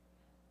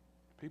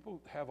 People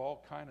have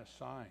all kind of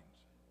signs.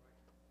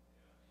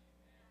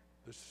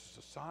 This is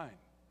a sign.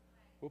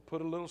 We'll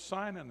put a little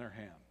sign in their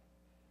hand.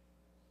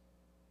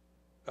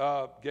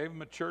 Gave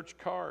him a church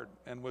card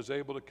and was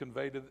able to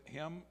convey to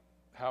him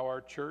how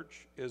our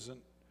church isn't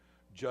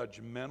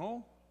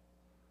judgmental,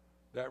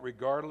 that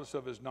regardless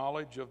of his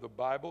knowledge of the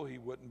Bible, he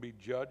wouldn't be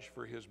judged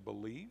for his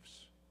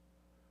beliefs,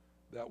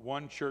 that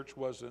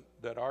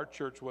our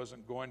church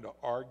wasn't going to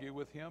argue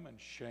with him and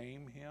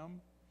shame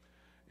him.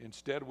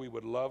 Instead, we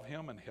would love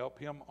him and help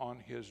him on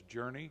his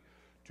journey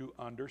to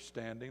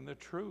understanding the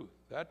truth.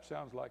 That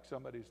sounds like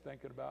somebody's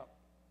thinking about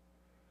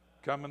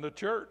coming to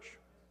church.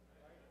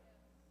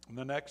 In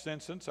the next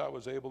instance, I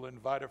was able to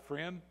invite a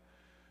friend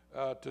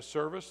to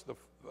service the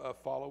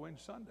following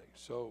Sunday.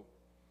 So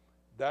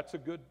that's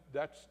good.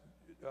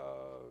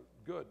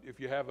 If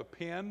you have a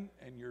pen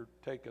and you're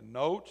taking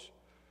notes,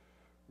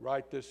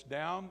 write this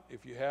down.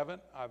 If you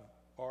haven't, I've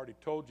already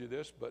told you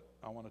this, but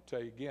I want to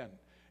tell you again.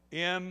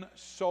 In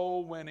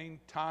soul winning,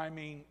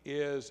 timing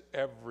is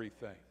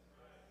everything.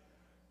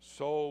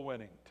 Soul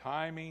winning,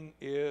 timing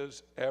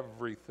is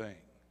everything.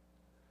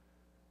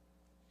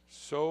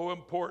 So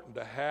important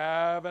to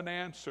have an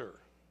answer.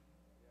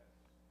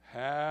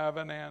 Have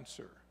an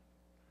answer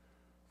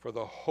for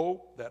the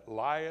hope that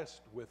lieth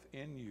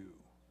within you.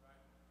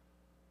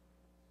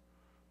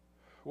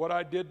 What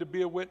I did to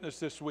be a witness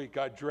this week,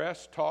 I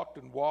dressed, talked,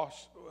 and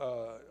walked.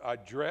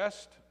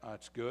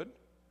 That's good.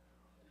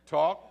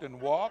 Talked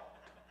and walked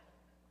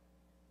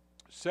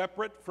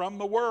separate from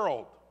the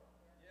world.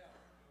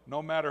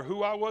 No matter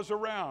who I was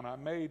around, I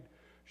made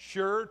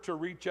sure to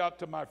reach out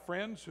to my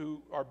friends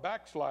who are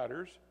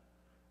backsliders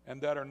and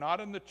that are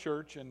not in the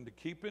church, and to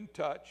keep in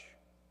touch.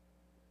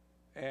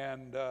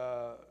 And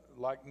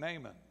like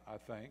Naaman, I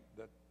think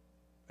that,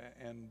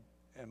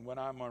 and when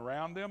I'm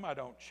around them, I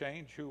don't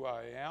change who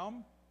I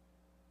am.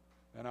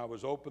 And I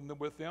was open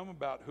with them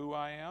about who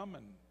I am,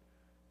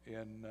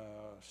 and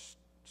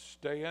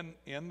staying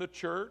in the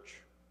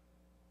church.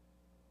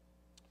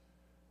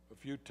 A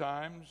few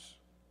times,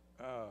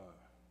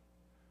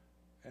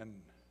 and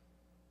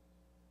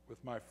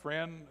with my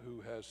friend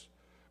who has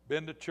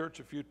been to church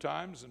a few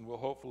times and will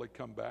hopefully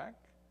come back,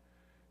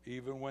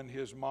 even when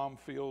his mom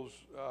feels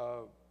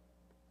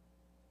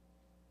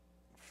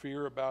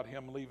fear about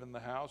him leaving the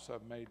house.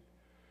 I've made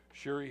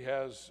sure he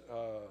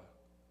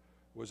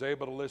was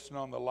able to listen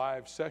on the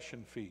live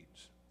session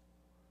feeds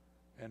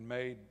and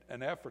made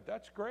an effort.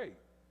 That's great.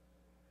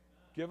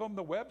 Give them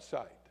the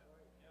website.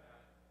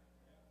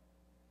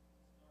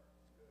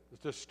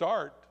 It's a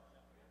start.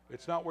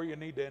 It's not where you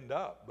need to end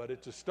up, but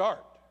it's a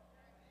start.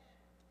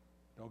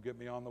 Don't get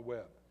me on the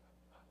web.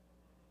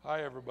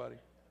 Hi, everybody.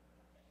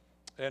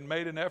 And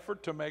made an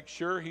effort to make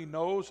sure he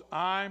knows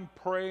I'm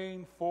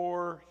praying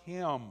for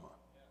him.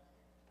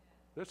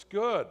 That's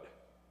good.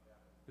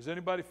 Does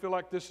anybody feel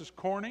like this is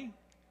corny?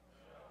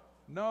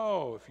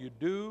 No. If you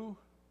do,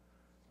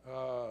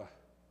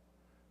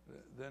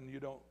 then you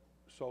don't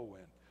soul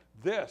win.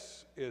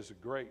 This is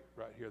great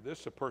right here. This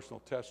is a personal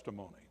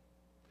testimony.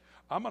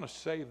 I'm going to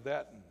save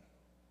that.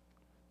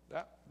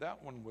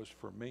 That one was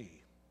for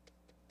me.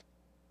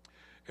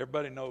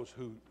 Everybody knows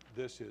who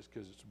this is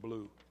because it's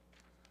blue.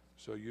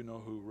 So you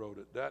know who wrote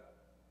it.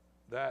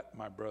 That,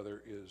 my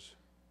brother, is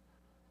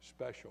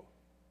special.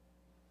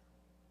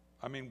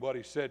 I mean, what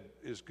he said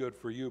is good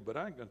for you, but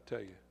I ain't going to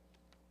tell you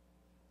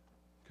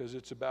because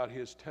it's about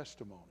his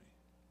testimony.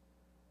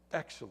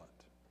 Excellent.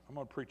 I'm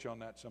going to preach on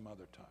that some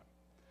other time.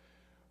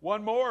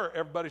 One more.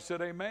 Everybody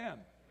said amen.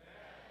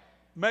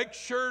 Make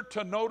sure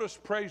to notice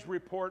praise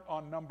report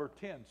on number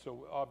 10.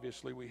 So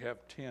obviously we have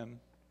 10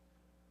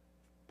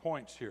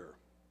 points here.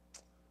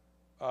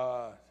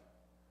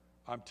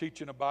 I'm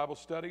teaching a Bible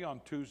study on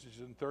Tuesdays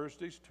and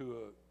Thursdays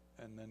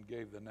and then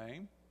gave the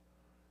name.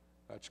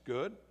 That's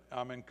good.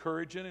 I'm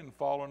encouraging and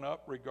following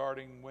up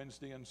regarding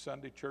Wednesday and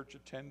Sunday church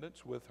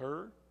attendance with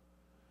her,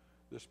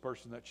 this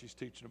person that she's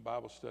teaching a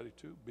Bible study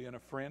to, being a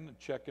friend and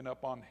checking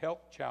up on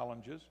health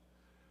challenges.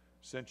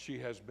 Since she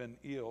has been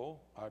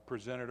ill, I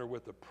presented her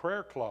with a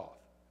prayer cloth.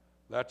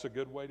 That's a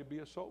good way to be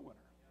a soul winner.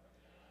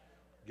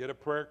 Get a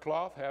prayer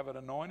cloth, have it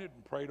anointed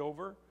and prayed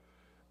over,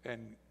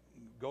 and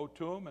go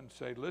to them and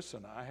say,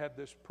 listen, I had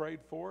this prayed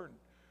for, and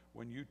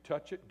when you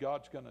touch it,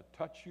 God's going to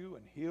touch you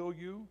and heal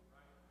you,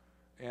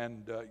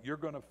 and you're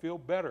going to feel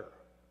better.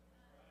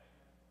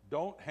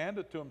 Don't hand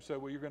it to them and say,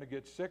 well, you're going to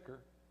get sicker.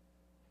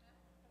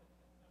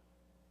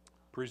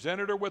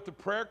 Presented her with the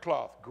prayer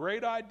cloth.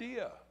 Great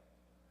idea.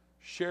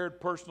 Shared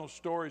personal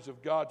stories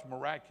of God's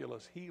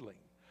miraculous healing,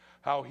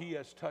 how he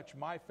has touched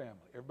my family.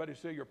 Everybody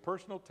say your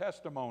personal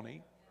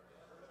testimony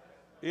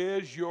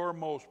is your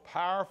most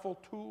powerful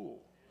tool.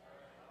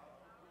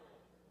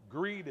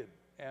 Greeted,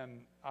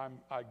 and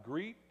I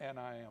greet and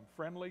I am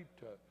friendly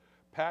to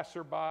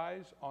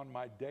passerbys on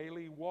my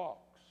daily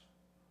walks.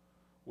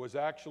 Was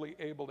actually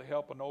able to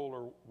help an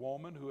older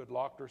woman who had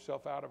locked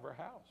herself out of her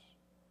house.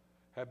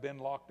 Had been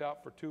locked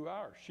out for 2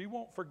 hours. She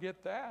won't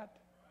forget that.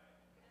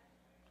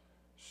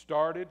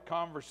 Started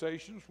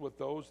conversations with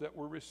those that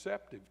were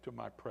receptive to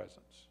my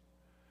presence.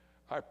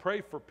 I pray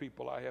for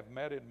people I have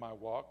met in my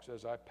walks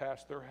as I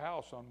pass their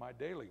house on my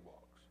daily walks.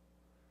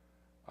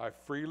 I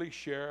freely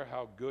share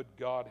how good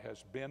God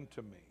has been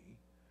to me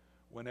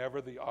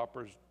whenever the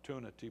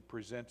opportunity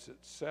presents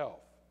itself.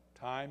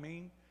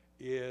 Timing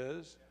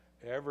is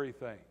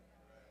everything.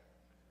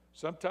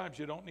 Sometimes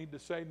you don't need to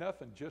say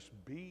nothing, just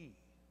be.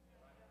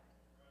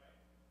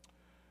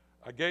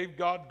 I gave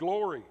God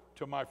glory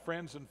to my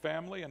friends and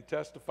family and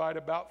testified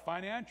about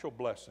financial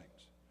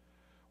blessings.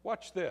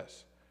 Watch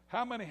this.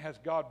 How many has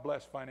God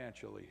blessed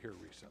financially here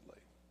recently?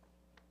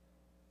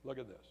 Look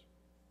at this.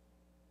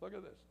 Look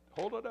at this.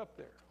 Hold it up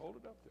there. Hold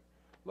it up there.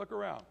 Look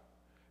around.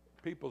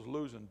 People's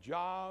losing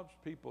jobs.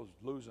 People's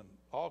losing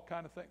all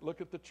kind of things.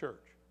 Look at the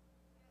church.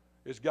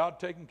 Is God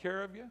taking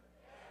care of you?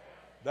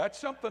 That's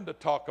something to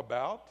talk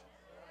about.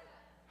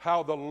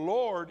 How the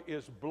Lord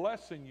is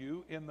blessing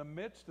you in the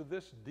midst of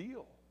this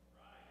deal.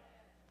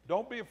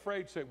 Don't be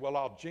afraid to say, well,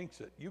 I'll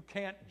jinx it. You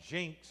can't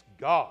jinx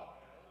God.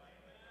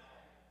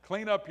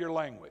 Clean up your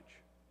language.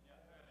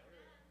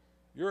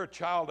 You're a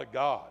child of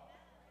God.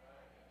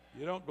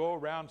 You don't go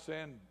around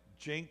saying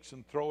jinx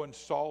and throwing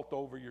salt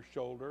over your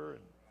shoulder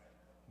and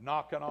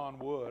knocking on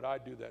wood. I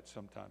do that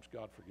sometimes.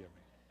 God forgive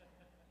me.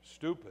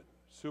 Stupid.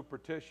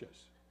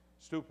 Superstitious.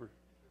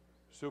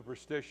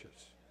 Superstitious.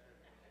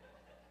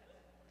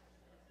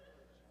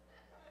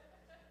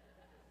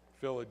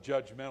 Feel a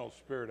judgmental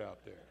spirit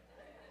out there.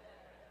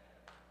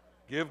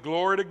 Give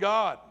glory to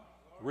God.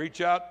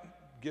 Reach out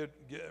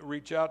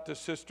to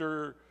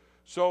Sister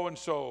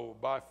so-and-so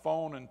by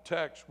phone and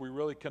text. We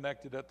really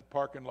connected at the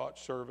parking lot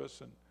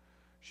service, and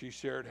she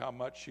shared how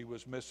much she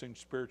was missing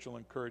spiritual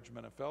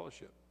encouragement and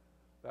fellowship.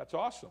 That's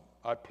awesome.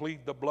 I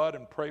plead the blood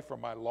and pray for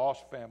my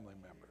lost family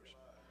members.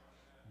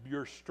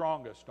 You're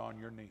strongest on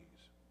your knees.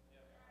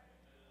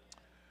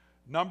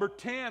 Number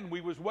 10,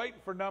 we was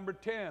waiting for number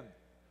 10.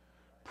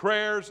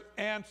 Prayers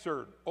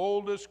answered.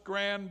 Oldest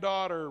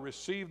granddaughter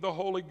received the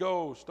Holy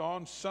Ghost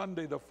on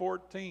Sunday the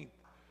 14th.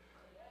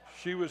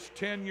 She was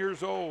 10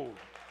 years old.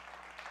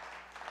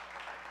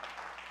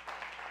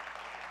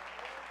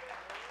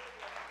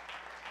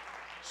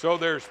 So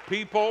there's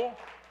people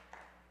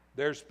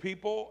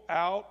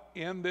out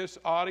in this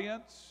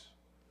audience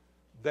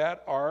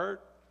that are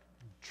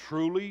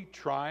truly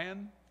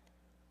trying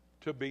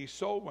to be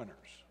soul winners.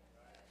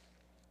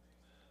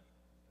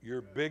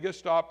 Your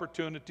biggest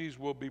opportunities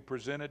will be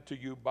presented to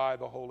you by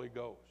the Holy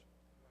Ghost.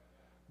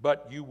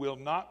 But you will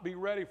not be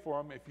ready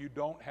for them if you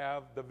don't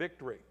have the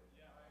victory.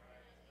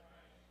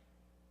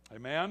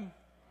 Amen?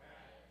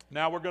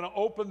 Now we're going to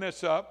open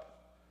this up.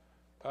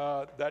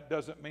 That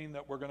doesn't mean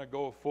that we're going to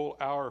go a full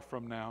hour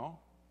from now,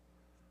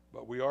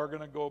 but we are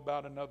going to go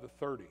about another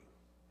 30.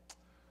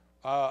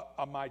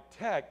 My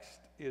text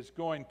is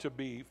going to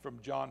be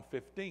from John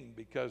 15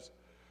 because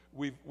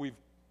we've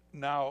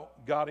now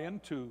got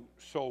into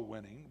soul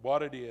winning,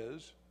 what it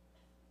is,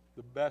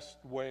 the best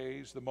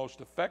ways, the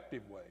most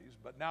effective ways.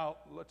 But now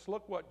let's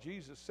look what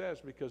Jesus says,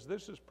 because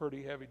this is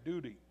pretty heavy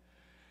duty.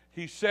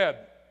 He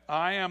said,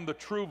 I am the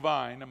true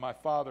vine, and my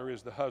Father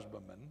is the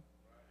husbandman.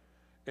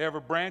 Every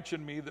branch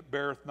in me that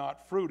beareth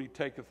not fruit, he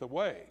taketh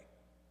away.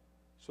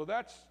 So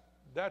that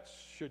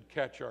should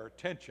catch our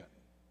attention.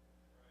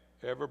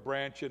 Every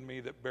branch in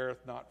me that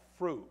beareth not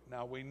fruit.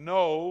 Now we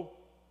know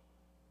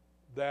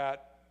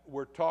that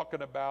we're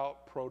talking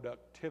about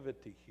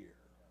productivity here.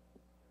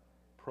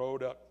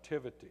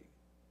 Productivity.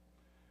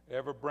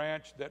 Every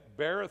branch that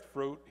beareth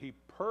fruit, he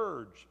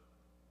purgeth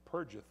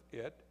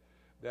it,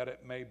 that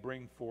it may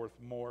bring forth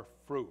more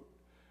fruit.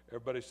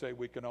 Everybody say,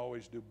 we can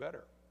always do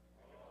better.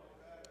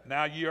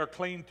 Now ye are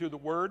clean through the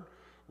word,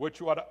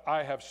 which what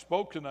I have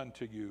spoken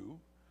unto you.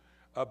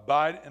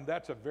 Abide, and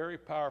that's a very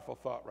powerful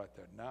thought right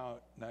there. Now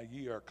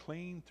ye are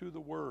clean through the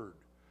word,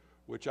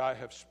 which I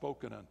have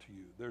spoken unto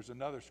you. There's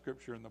another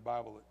scripture in the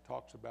Bible that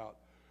talks about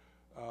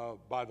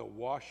by the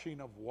washing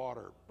of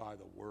water by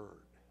the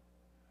word.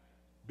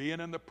 Being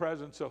in the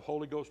presence of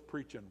Holy Ghost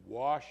preaching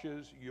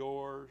washes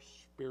your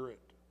spirit.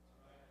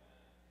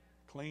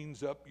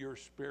 Cleans up your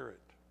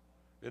spirit.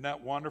 Isn't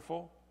that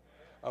wonderful?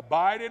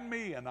 Abide in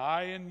me and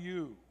I in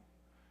you.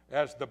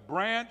 As the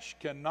branch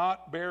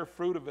cannot bear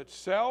fruit of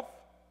itself,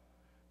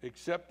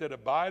 except it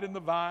abide in the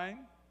vine,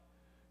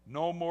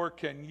 no more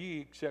can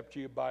ye except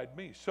ye abide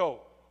me.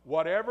 So,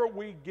 whatever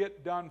we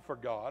get done for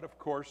God, of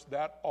course,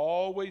 that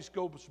always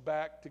goes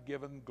back to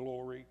giving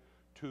glory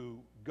to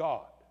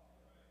God.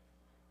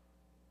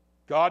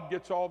 God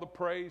gets all the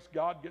praise,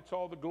 God gets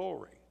all the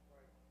glory.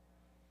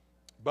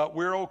 But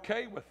we're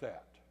okay with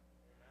that,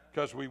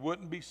 because we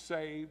wouldn't be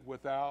saved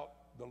without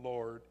the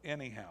Lord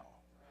anyhow.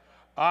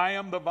 I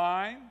am the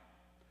vine,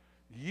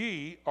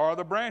 ye are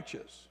the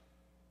branches.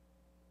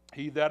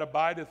 He that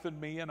abideth in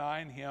me and I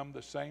in him,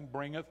 the same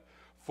bringeth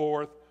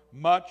forth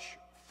much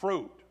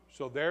fruit.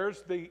 So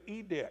there's the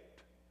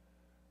edict.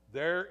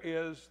 There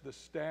is the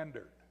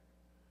standard.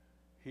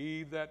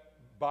 He that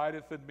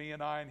abideth in me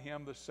and I in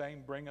him, the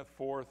same bringeth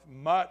forth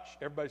much.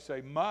 Everybody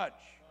say much.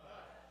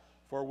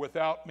 For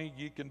without me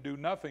ye can do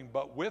nothing,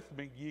 but with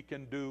me ye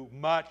can do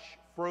much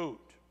fruit.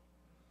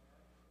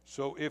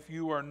 So if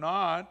you're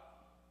not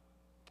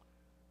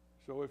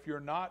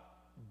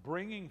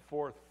bringing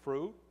forth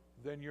fruit,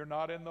 then you're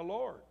not in the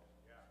Lord.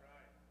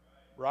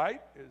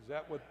 Right? Is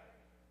that what,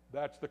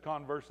 that's the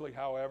conversely,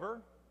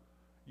 however.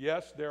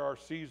 Yes, there are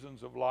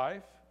seasons of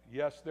life.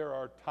 Yes, there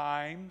are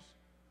times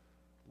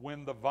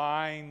when the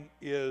vine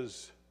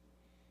is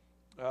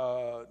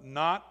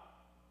not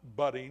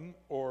budding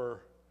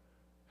or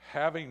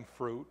having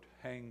fruit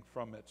hang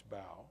from its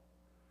bough.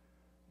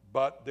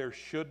 But there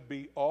should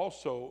be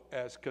also,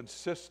 as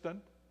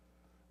consistent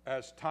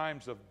as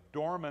times of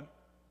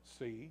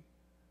dormancy,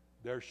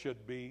 there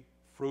should be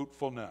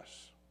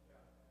fruitfulness.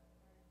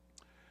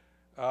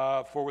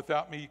 For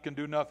without me you can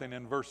do nothing.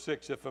 In verse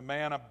 6, if a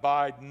man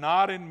abide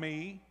not in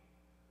me,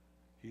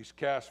 he's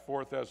cast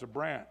forth as a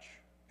branch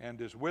and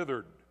is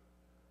withered.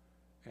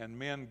 And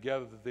men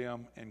gather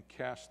them and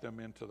cast them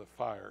into the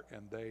fire,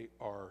 and they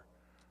are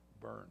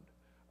burned.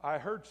 I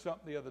heard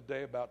something the other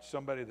day about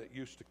somebody that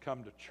used to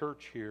come to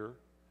church here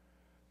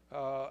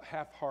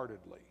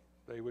half-heartedly.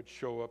 They would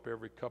show up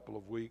every couple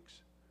of weeks,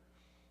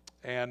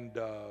 and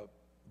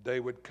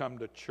they would come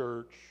to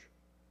church.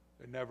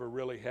 They never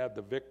really had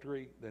the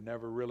victory. They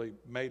never really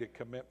made a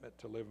commitment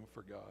to living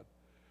for God.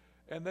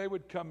 And they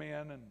would come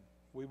in, and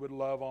we would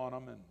love on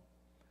them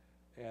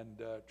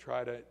and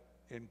try to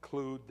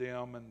include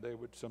them, and they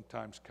would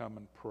sometimes come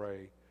and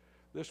pray.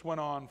 This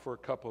went on for a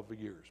couple of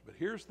years. But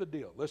here's the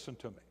deal. Listen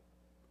to me.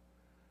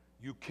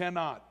 You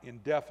cannot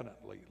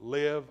indefinitely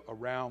live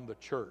around the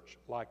church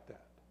like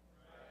that.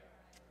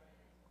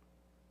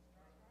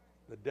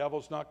 The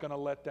devil's not going to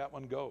let that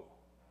one go.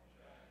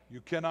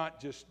 You cannot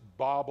just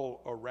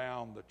bobble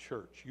around the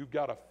church. You've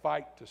got to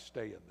fight to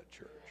stay in the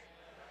church.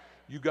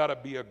 You've got to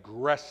be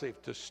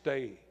aggressive to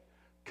stay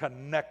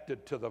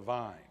connected to the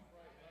vine.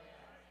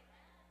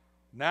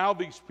 Now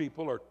these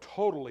people are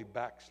totally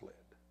backslid,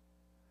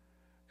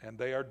 and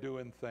they are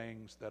doing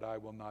things that I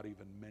will not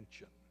even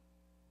mention.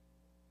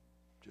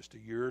 Just a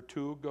year or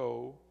two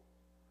ago,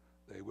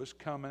 they was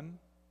coming.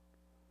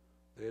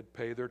 They'd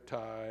pay their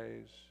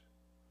tithes.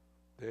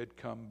 They'd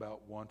come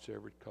about once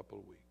every couple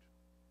of weeks.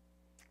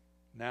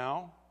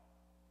 Now,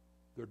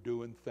 they're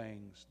doing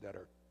things that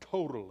are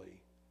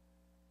totally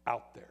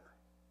out there.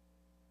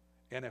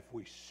 And if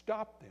we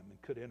stop them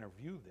and could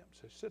interview them,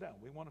 say, sit down,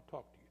 we want to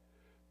talk to you.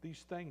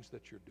 These things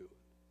that you're doing,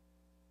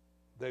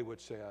 they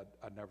would say,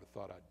 I never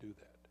thought I'd do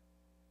that.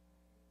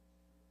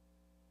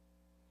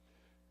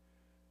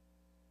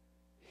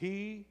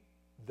 He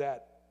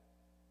that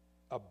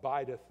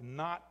abideth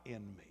not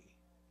in me.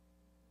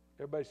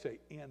 Everybody say,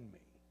 in me.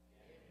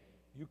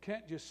 You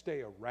can't just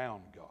stay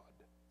around God.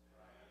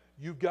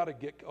 You've got to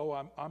get,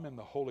 I'm in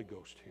the Holy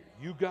Ghost here.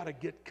 You've got to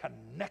get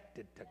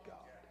connected to God.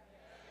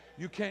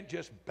 You can't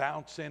just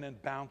bounce in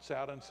and bounce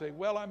out and say,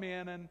 well, I'm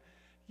in, and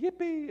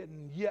yippee,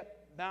 and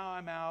yep, now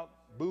I'm out,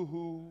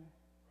 boo-hoo.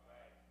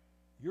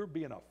 You're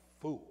being a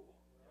fool.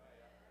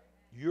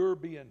 You're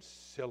being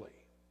silly.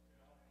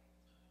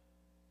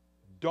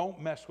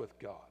 Don't mess with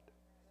God.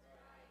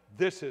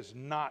 This is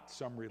not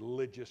some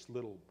religious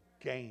little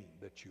game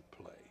that you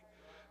play.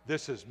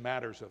 This is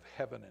matters of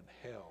heaven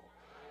and hell.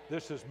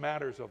 This is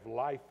matters of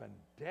life and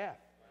death.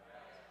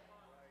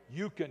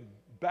 You can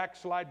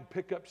backslide and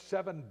pick up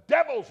 7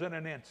 devils in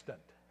an instant.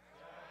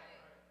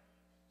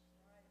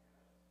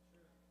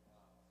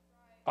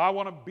 I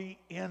want to be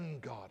in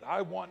God.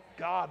 I want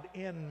God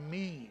in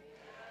me.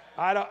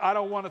 I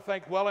don't want to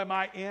think, well, am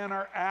I in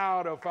or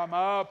out, if I'm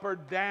up or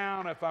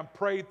down, if I'm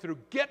prayed through.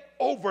 Get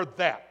over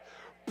that.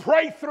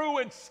 Pray through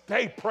and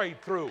stay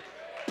prayed through.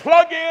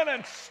 Plug in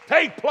and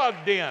stay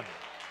plugged in.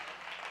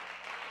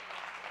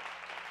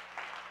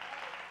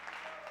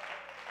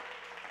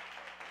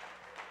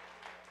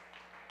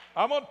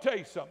 I'm going to tell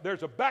you something.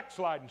 There's a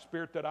backsliding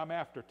spirit that I'm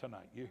after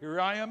tonight.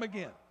 Here I am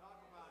again.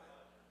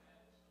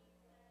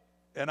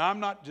 And I'm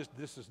not just,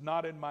 this is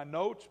not in my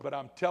notes, but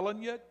I'm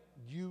telling you,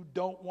 you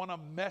don't want to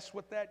mess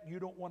with that. You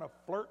don't want to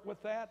flirt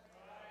with that.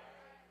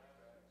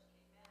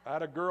 I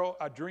had a girl,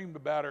 I dreamed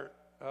about her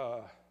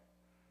a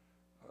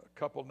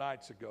couple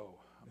nights ago.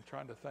 I'm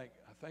trying to think.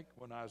 I think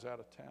when I was out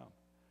of town.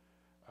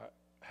 I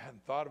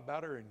hadn't thought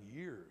about her in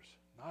years.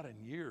 Not in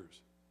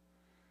years.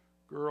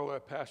 Girl I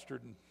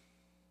pastored in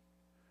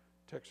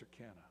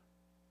Texarkana.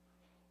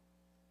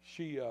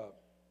 She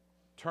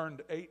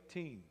turned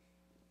 18.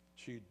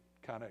 She'd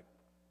kind of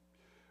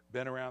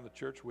been around the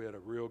church. We had a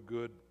real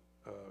good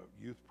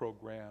youth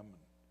program.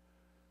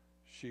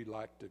 She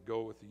liked to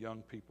go with the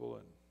young people,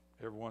 and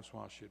every once in a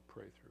while she'd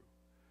pray through.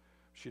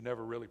 She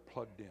never really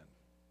plugged in.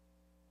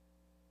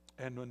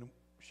 And when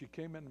she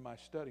came into my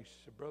study, she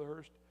said, Brother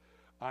Hurst,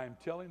 I am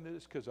telling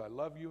this because I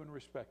love you and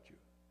respect you.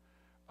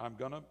 I'm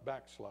going to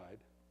backslide,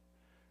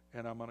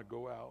 and I'm going to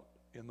go out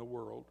in the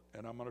world,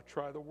 and I'm going to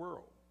try the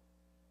world.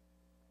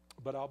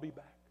 But I'll be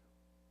back.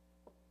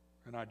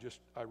 And I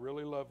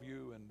really love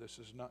you, and this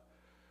is not,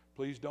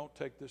 please don't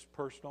take this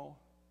personal.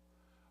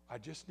 I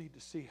just need to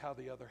see how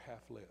the other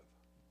half live.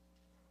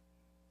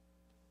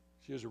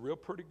 She was a real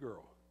pretty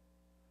girl.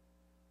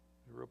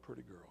 A real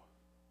pretty girl.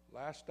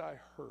 Last I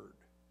heard,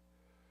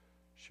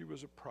 she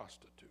was a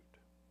prostitute.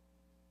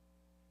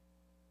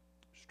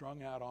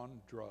 Strung out on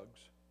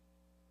drugs.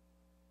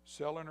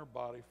 Selling her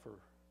body to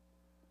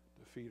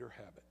feed her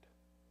habit.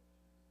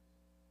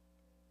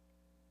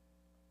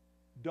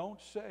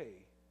 Don't say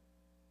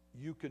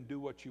you can do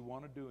what you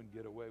want to do and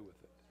get away with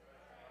it.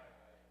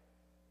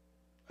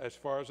 As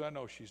far as I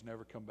know, she's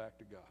never come back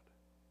to God.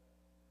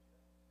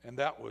 And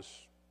that was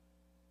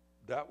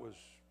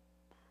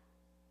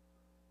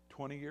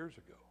 20 years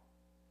ago.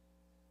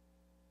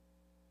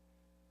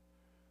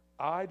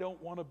 I don't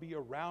want to be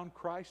around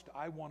Christ.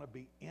 I want to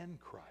be in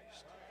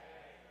Christ.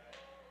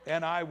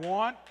 And I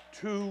want it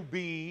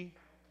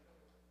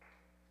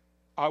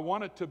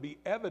to be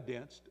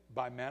evidenced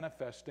by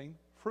manifesting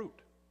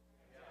fruit.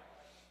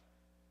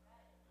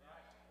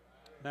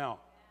 Now,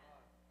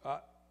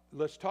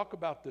 let's talk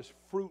about this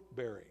fruit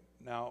bearing.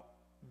 Now,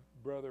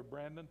 Brother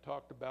Brandon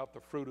talked about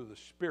the fruit of the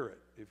Spirit.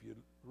 If you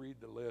read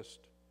the list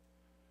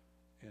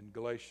in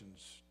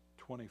Galatians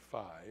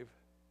 25,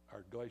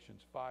 or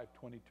Galatians 5,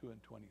 22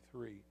 and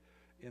 23,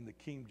 in the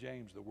King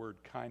James, the word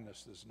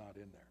kindness is not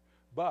in there.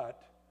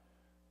 But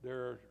there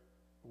are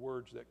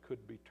words that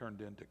could be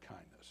turned into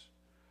kindness.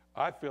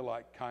 I feel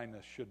like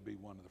kindness should be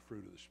one of the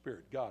fruit of the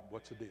Spirit. God,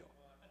 what's the deal?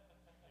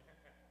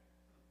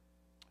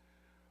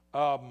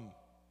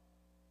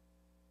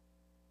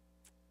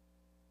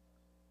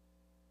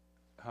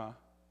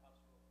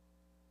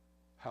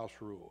 House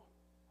rule.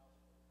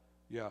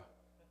 Yeah,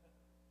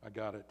 I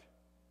got it.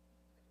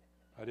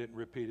 I didn't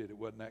repeat it. It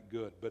wasn't that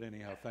good. But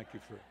anyhow, thank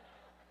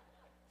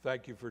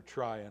you for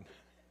trying.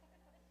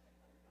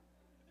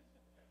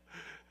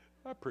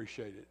 I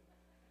appreciate it.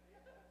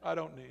 I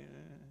don't need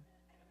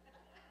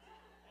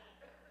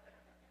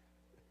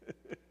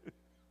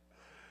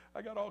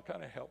I got all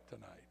kind of help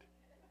tonight.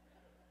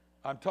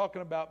 I'm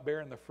talking about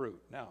bearing the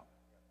fruit. Now,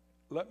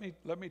 let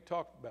me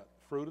talk about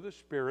fruit of the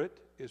Spirit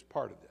is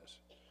part of this.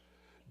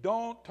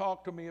 Don't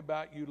talk to me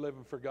about you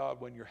living for God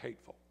when you're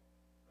hateful.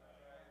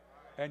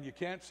 And you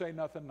can't say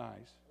nothing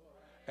nice.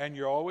 And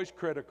you're always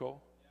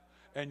critical.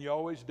 And you're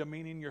always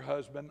demeaning your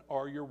husband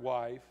or your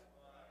wife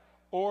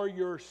or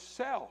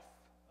yourself.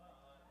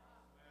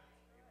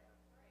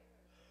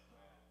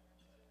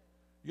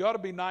 You ought to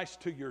be nice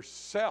to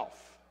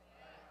yourself.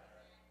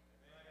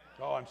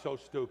 Oh, I'm so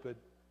stupid.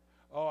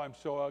 Oh, I'm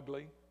so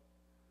ugly.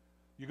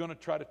 You're going to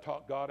try to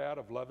talk God out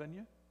of loving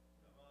you?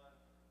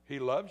 He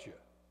loves you.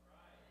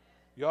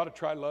 You ought to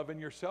try loving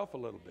yourself a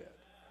little bit.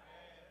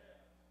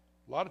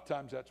 A lot of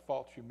times that's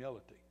false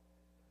humility.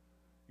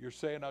 You're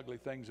saying ugly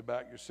things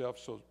about yourself,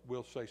 so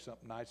we'll say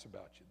something nice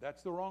about you.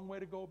 That's the wrong way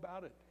to go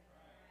about it.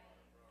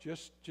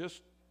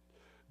 Just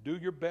do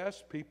your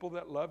best. People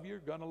that love you are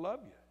going to love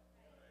you.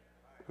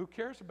 Who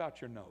cares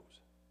about your nose?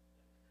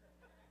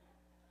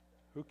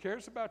 Who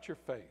cares about your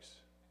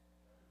face?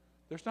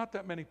 There's not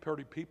that many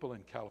pretty people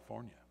in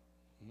California.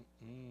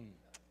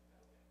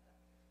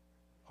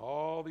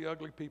 All the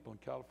ugly people in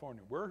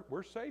California.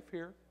 We're safe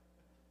here.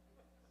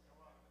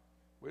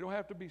 We don't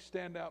have to be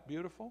stand out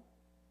beautiful.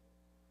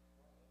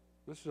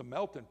 This is a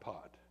melting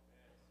pot.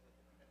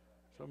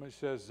 Somebody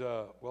says,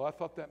 well, I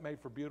thought that made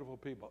for beautiful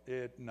people.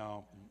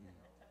 No,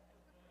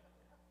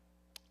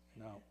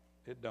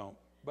 it don't.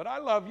 But I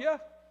love you.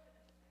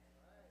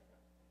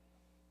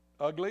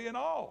 Ugly and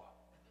all.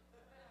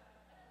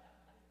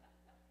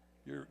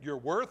 Your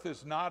worth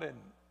is not in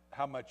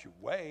how much you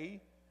weigh.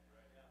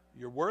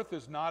 Your worth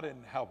is not in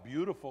how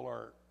beautiful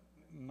or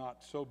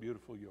not so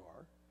beautiful you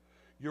are.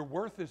 Your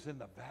worth is in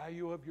the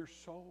value of your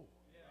soul,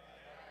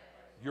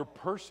 your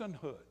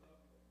personhood.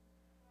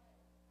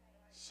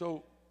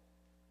 So,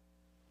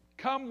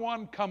 come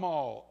one, come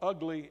all,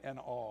 ugly and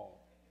all.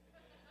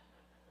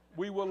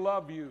 We will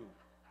love you,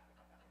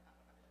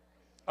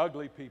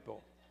 ugly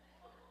people.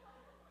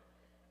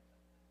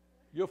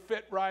 You'll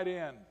fit right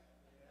in.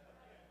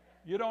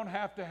 You don't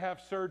have to have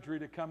surgery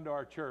to come to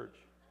our church.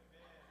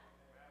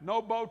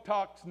 No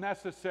Botox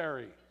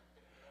necessary.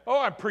 Oh,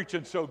 I'm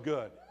preaching so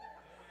good.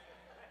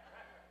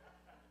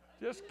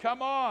 Just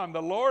come on.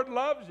 The Lord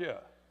loves you.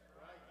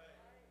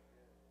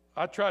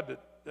 I tried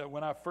to,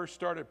 when I first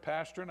started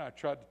pastoring, I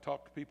tried to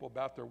talk to people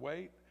about their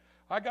weight.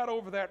 I got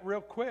over that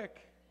real quick.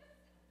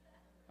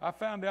 I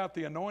found out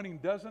the anointing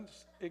doesn't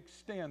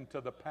extend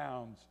to the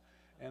pounds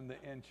and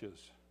the inches.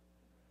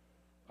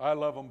 I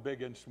love them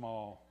big and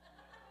small.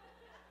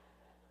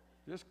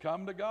 Just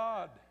come to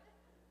God.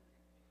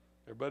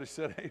 Everybody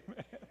said amen.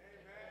 Amen.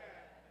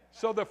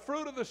 So the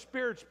fruit of the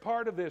Spirit's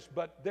part of this,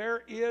 but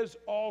there is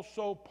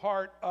also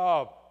part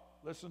of,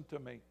 listen to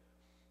me,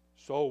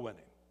 soul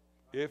winning.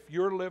 If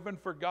you're living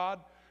for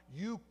God,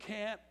 you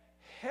can't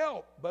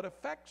help but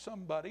affect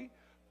somebody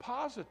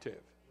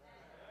positive.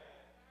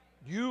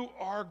 You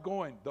are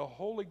going, the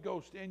Holy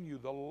Ghost in you,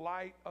 the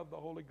light of the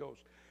Holy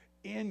Ghost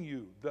in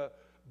you, the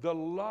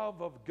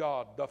love of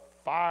God, the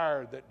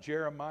fire that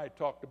Jeremiah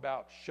talked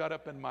about, shut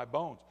up in my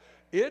bones.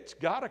 It's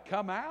got to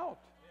come out.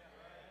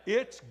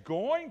 It's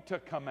going to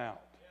come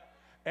out.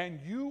 And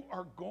you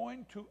are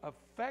going to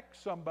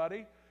affect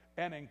somebody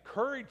and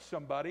encourage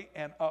somebody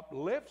and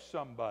uplift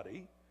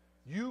somebody.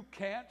 You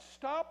can't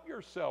stop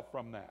yourself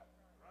from that.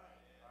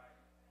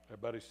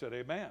 Everybody said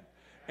amen.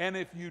 And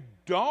if you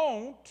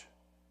don't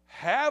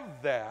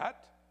have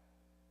that,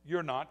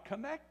 you're not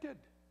connected.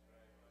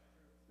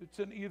 It's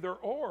an either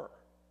or.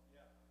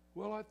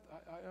 Well,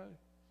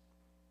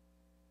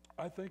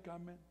 I think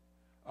I'm in.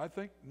 I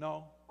think,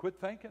 no, quit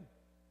thinking.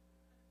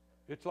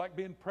 It's like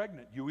being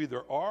pregnant. You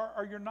either are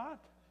or you're not.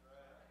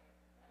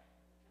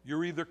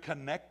 You're either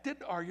connected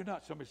or you're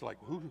not. Somebody's like,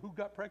 who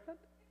got pregnant?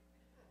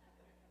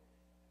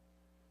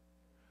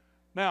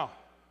 Now,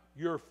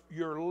 your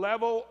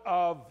level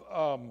of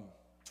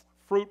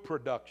fruit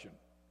production.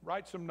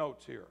 Write some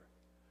notes here.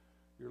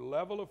 Your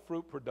level of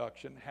fruit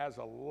production has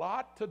a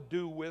lot to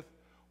do with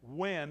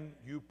when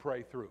you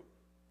pray through.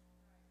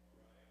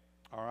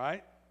 All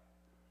right?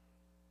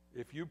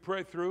 If you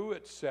pray through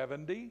at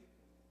 70,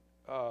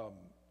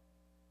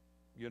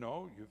 you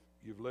know,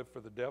 you've lived for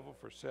the devil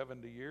for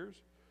 70 years,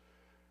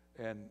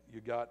 and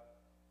you got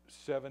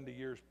 70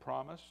 years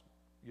promised,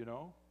 you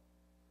know.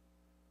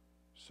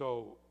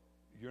 So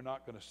you're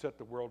not going to set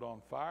the world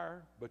on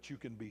fire, but you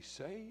can be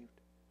saved.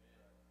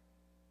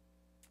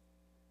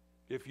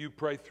 If you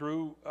pray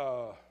through,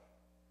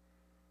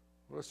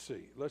 let's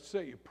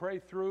say you pray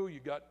through, you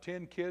got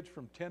 10 kids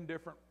from 10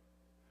 different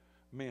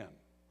men.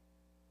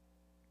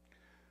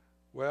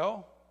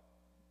 Well,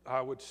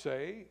 I would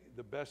say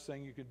the best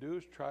thing you can do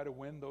is try to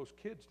win those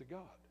kids to God.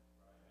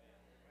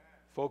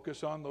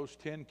 Focus on those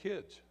 10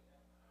 kids.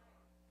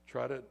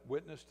 Try to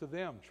witness to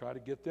them. Try to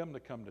get them to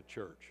come to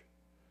church.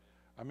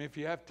 I mean, if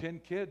you have 10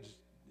 kids,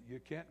 you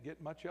can't get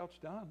much else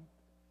done.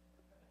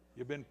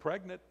 You've been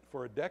pregnant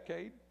for a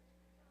decade.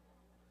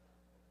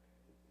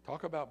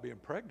 Talk about being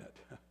pregnant.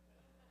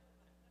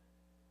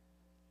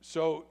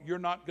 So you're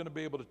not going to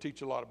be able to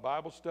teach a lot of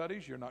Bible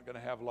studies. You're not going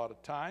to have a lot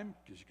of time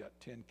because you got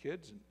 10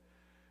 kids.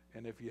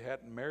 And if you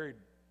hadn't married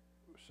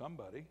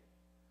somebody,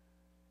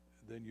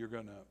 then you're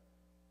going to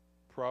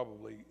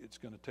probably, it's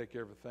going to take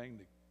everything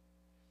to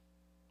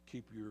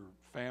keep your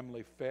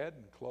family fed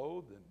and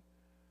clothed, and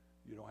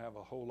you don't have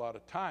a whole lot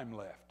of time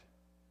left.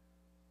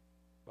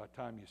 By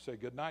the time you say,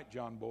 good night,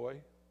 John Boy.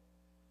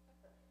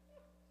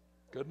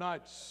 Good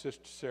night,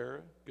 Sister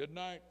Sarah. Good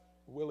night,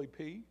 Willie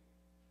P.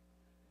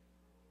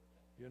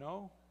 You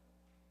know,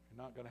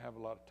 you're not going to have a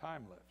lot of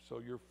time left.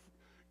 So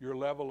your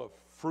level of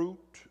fruit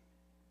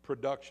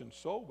production,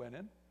 soul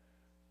winning,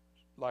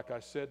 like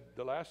I said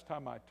the last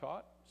time I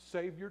taught,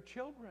 save your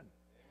children.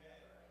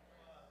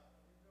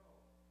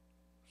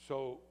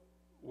 So,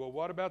 well,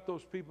 what about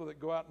those people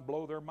that go out and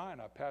blow their mind?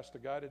 I passed a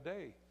guy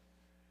today,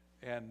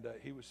 and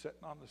he was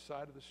sitting on the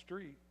side of the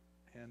street,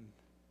 and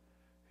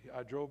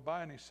I drove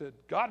by, and he said,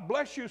 God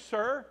bless you,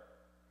 sir.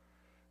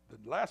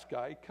 The last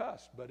guy, he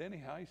cussed, but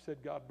anyhow, he said,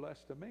 God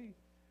bless to me.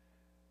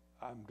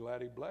 I'm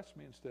glad he blessed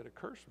me instead of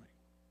cursed me.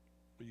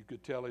 But you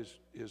could tell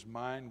his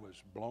mind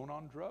was blown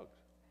on drugs.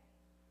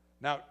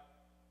 Now,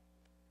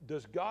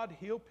 does God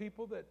heal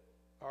people that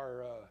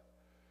are,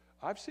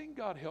 I've seen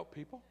God help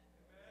people.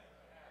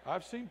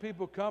 I've seen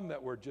people come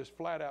that were just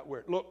flat out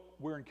weird. Look,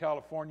 we're in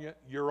California.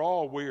 You're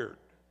all weird.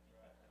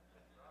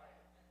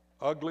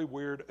 Ugly,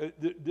 weird.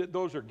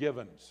 Those are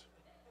givens.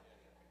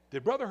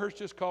 Did Brother Hurst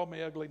just call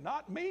me ugly?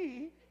 Not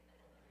me.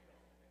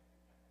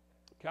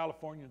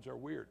 Californians are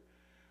weird.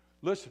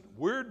 Listen,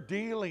 we're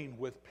dealing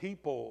with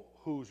people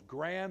whose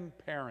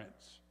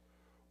grandparents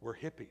were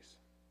hippies.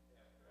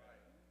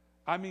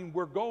 I mean,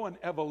 we're going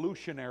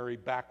evolutionary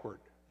backward.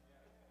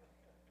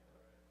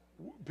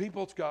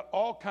 People's got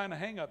all kind of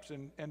hang-ups.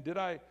 And did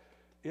I,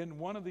 in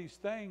one of these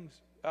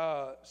things,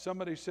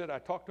 somebody said, I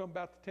talked to him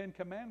about the 10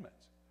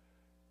 Commandments.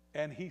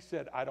 And he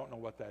said, I don't know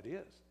what that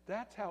is.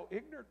 That's how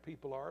ignorant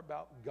people are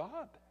about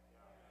God.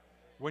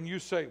 When you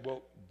say,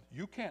 well,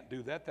 you can't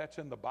do that, that's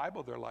in the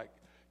Bible, they're like,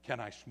 can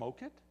I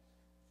smoke it?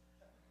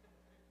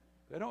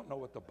 They don't know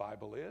what the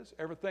Bible is.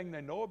 Everything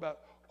they know about,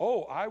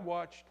 oh, I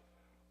watched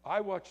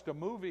a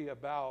movie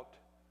about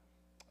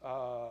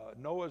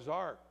Noah's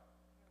Ark,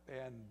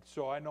 and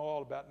so I know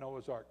all about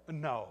Noah's Ark.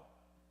 No.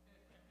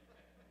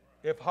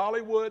 If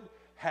Hollywood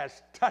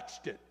has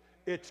touched it,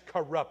 it's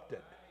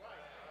corrupted.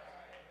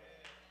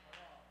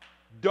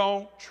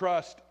 Don't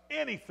trust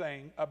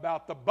anything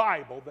about the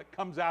Bible that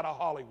comes out of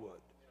Hollywood.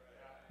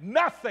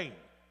 Nothing.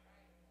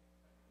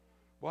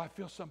 Well, I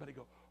feel somebody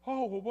go,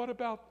 oh, well, what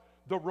about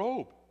the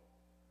robe?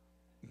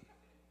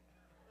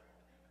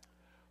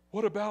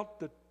 What about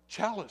the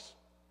chalice?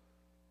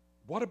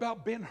 What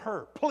about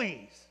Ben-Hur?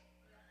 Please.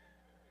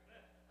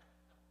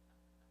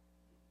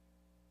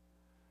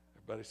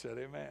 Everybody said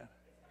amen. Amen.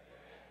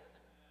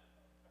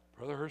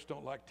 Brother Hurst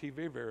don't like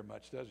TV very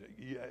much, does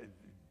he? Yeah.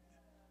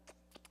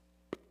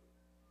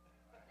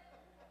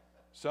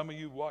 Some of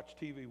you watch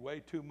TV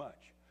way too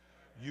much.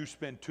 You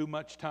spend too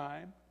much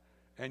time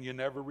and you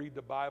never read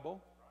the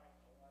Bible.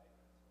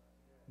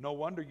 No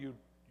wonder you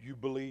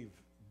believe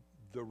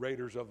the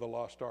Raiders of the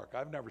Lost Ark.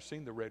 I've never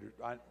seen the Raiders.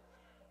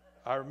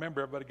 I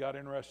remember everybody got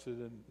interested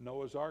in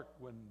Noah's Ark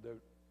when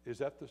is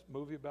that the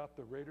movie about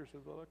the Raiders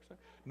of the Lost Ark?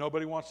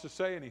 Nobody wants to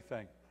say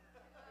anything.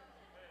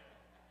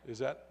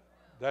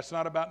 That's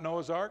not about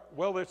Noah's Ark?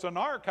 Well, it's an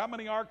ark. How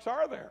many arks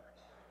are there?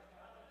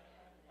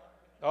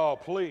 Oh,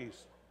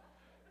 please.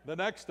 The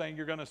next thing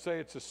you're going to say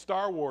it's a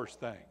Star Wars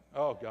thing.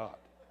 Oh, God.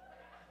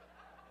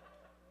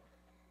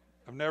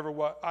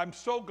 I'm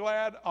so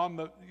glad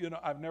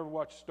I've never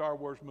watched a Star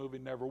Wars movie,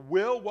 never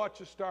will watch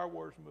a Star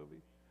Wars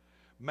movie.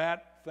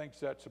 Matt thinks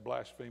that's a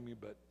blasphemy,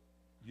 but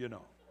you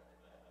know.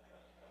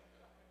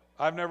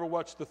 I've never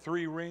watched The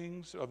Three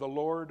Rings or The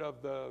Lord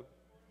of the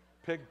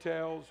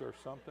Pigtails or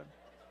something.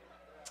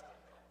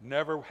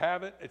 Never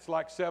have it. It's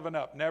like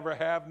 7-Up. Never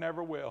have,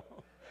 never will.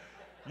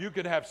 You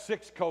could have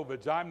 6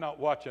 COVIDs. I'm not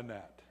watching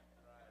that.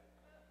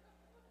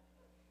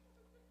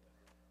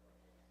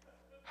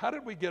 How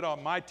did we get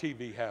on my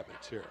TV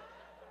habits here?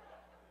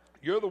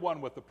 You're the one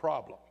with the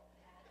problem.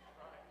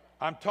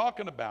 I'm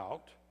talking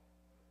about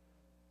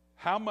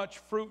how much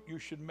fruit you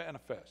should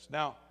manifest.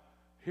 Now,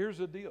 here's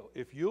the deal.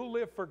 If you'll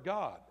live for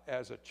God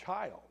as a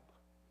child,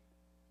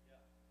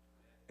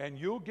 and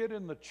you'll get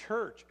in the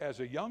church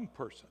as a young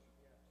person,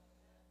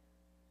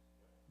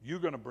 you're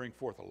going to bring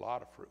forth a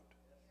lot of fruit.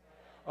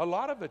 A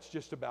lot of it's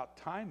just about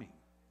timing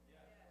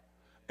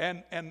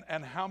and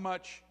how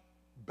much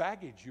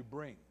baggage you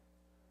bring.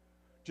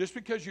 Just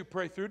because you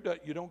pray through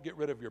it, you don't get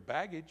rid of your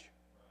baggage.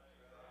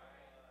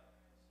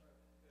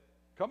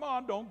 Come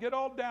on, don't get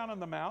all down in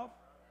the mouth.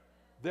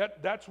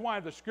 That's why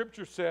the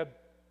scripture said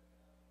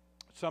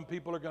some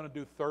people are going to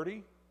do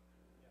 30.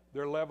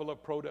 Their level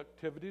of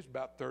productivity is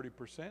about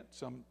 30%.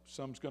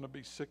 Some's going to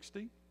be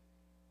 60.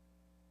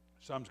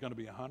 Some's going to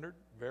be 100.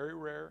 Very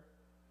rare.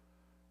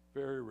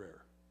 Very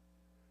rare.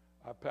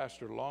 I've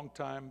pastored a long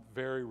time.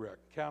 Very rare.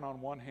 Count on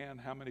one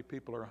hand how many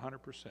people are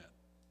 100%.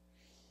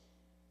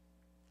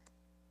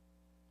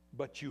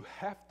 But you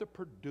have to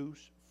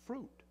produce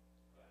fruit.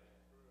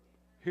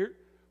 Here,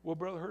 well,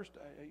 Brother Hurst,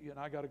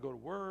 I got to go to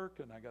work,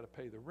 and I got to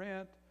pay the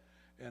rent,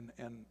 and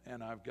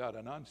I've got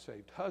an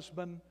unsaved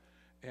husband,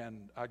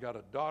 and I got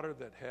a daughter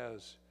that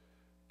has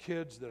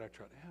kids that I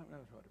try to.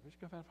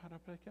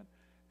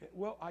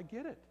 Well, I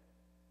get it.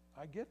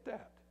 I get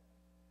that.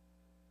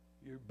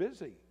 You're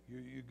busy.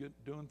 You're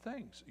doing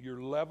things.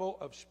 Your level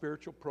of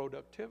spiritual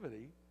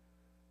productivity,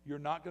 you're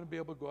not going to be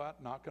able to go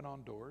out knocking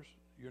on doors.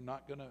 You're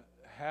not going to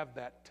have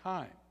that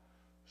time.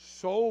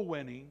 Soul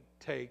winning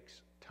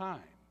takes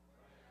time.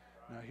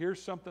 Now,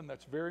 here's something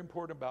that's very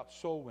important about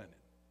soul winning.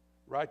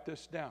 Write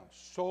this down.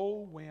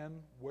 Soul win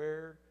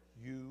where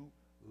you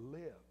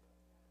live.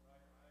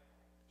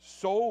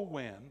 Soul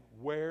win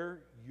where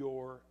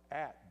you're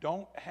at.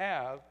 Don't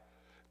have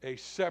a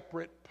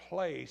separate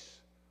place.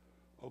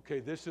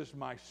 Okay, this is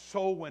my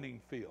soul winning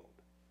field.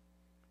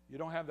 You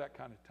don't have that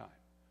kind of time.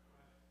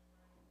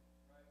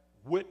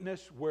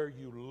 Witness where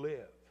you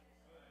live,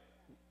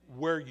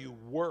 where you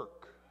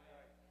work.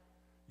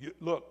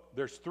 Look,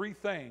 there's three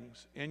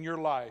things in your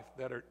life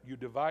that are, you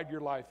divide your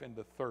life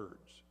into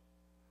thirds.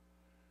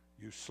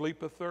 You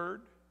sleep a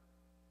third,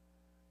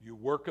 you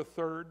work a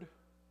third,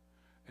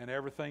 and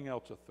everything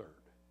else a third.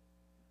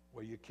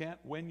 Well, you can't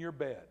win your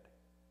bed.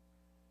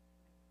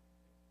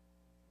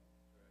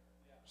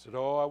 Said,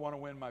 oh, I want to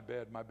win my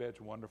bed. My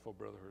bed's wonderful,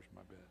 Brother Hurst,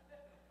 my bed.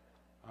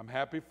 I'm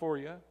happy for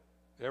you.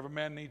 Every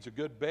man needs a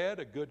good bed,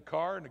 a good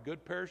car, and a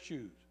good pair of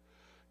shoes.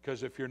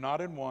 Because if you're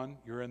not in one,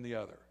 you're in the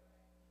other.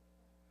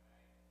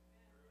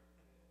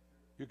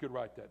 You could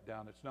write that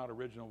down. It's not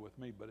original with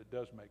me, but it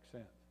does make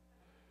sense.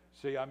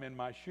 See, I'm in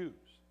my shoes.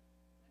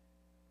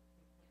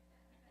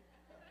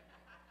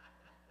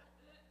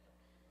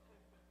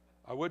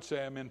 I would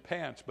say I'm in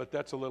pants, but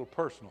that's a little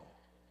personal.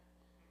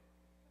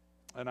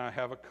 And I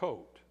have a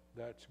coat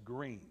that's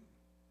green.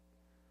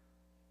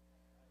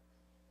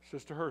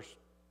 Sister Hurst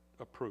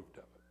approved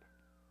of it.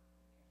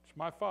 It's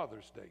my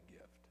Father's Day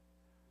gift.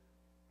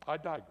 I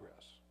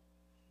digress.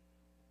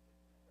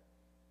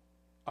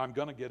 I'm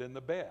going to get in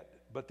the bed.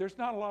 But there's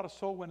not a lot of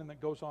soul winning that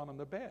goes on in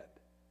the bed.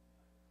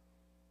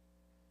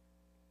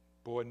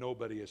 Boy,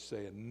 nobody is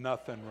saying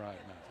nothing right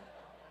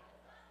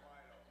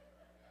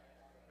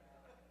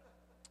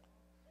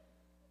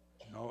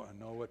now. I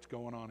know what's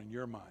going on in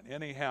your mind.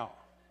 Anyhow,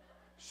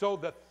 so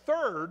the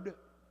third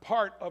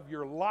part of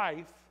your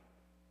life,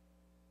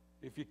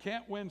 if you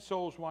can't win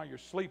souls while you're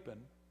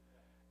sleeping,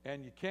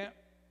 and you can't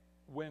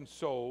win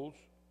souls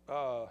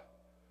at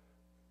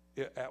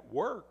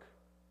work,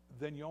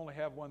 then you only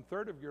have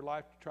 1/3 of your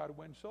life to try to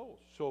win souls.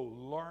 So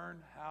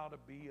learn how to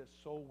be a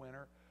soul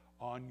winner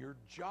on your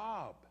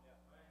job.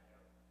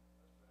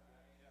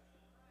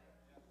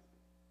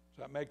 Does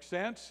that make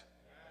sense?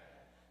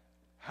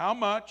 How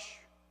much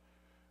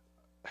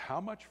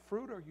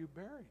fruit are you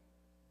bearing?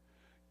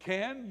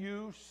 Can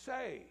you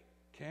say?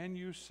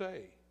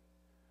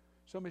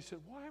 Somebody said,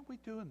 why are we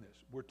doing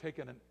this? We're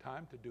taking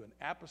time to do an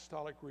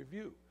apostolic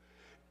review.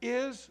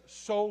 Is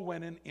soul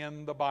winning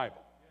in the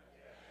Bible?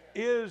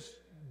 Is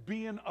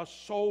being a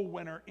soul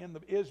winner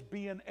is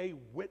being a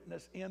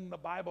witness in the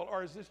Bible?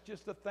 Or is this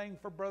just a thing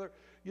for Brother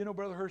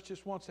Hurst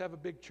just wants to have a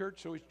big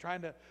church, so he's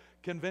trying to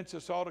convince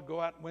us all to go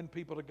out and win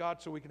people to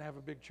God so we can have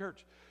a big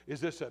church.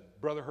 Is this a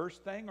Brother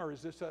Hurst thing, or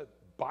is this a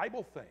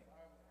Bible thing?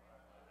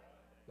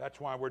 That's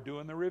why we're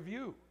doing the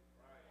review.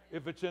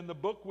 If it's in the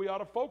book, we ought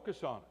to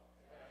focus on it.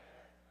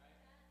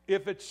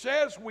 If it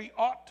says we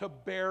ought to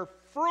bear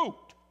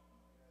fruit,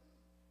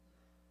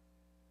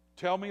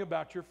 tell me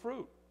about your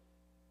fruit.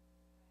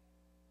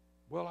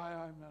 Well,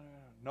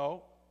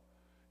 no.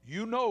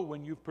 You know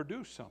when you've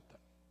produced something.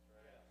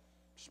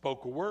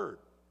 Spoke a word,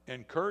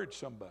 encouraged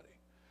somebody,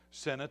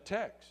 sent a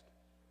text,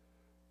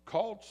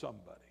 called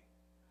somebody,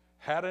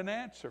 had an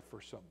answer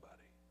for somebody.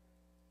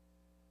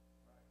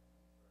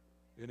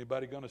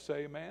 Anybody going to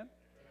say amen? Amen?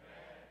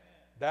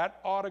 That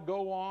ought to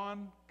go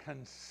on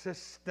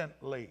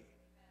consistently.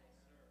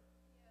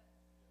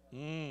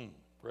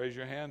 Raise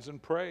your hands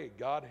and pray.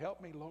 God,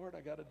 help me, Lord.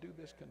 I got to do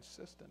this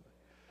consistently.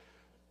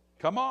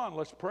 Come on,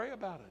 let's pray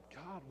about it.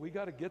 God, we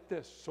got to get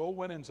this. Soul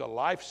winning's a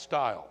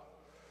lifestyle.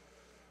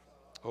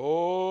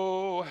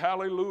 Oh,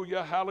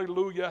 hallelujah,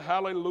 hallelujah,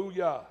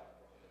 hallelujah.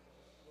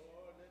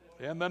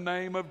 In the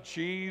name of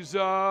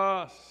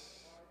Jesus.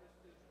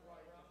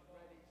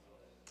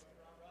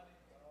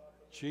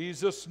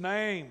 Jesus'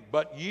 name.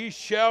 But ye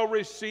shall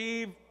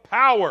receive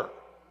power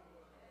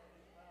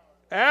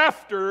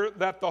after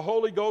that the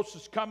Holy Ghost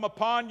has come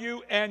upon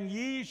you, and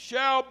ye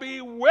shall be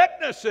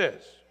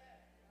witnesses.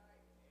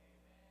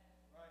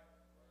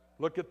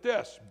 Look at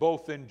this.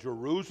 Both in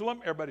Jerusalem.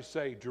 Everybody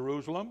say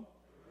Jerusalem.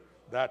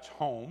 That's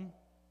home.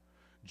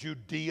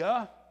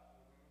 Judea.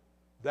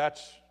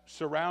 That's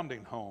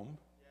surrounding home.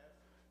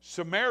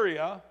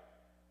 Samaria.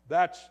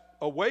 That's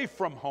away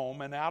from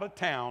home and out of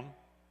town,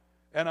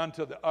 and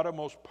unto the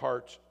uttermost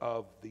parts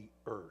of the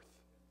earth,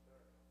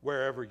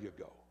 wherever you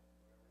go.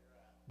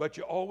 But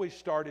you always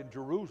start in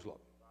Jerusalem.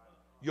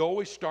 You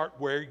always start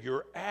where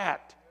you're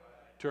at.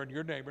 Turn to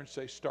your neighbor and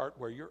say, start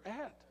where you're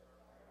at.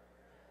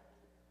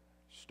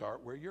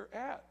 Start where you're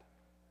at.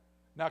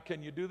 Now,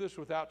 can you do this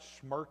without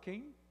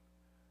smirking?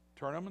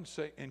 Turn them and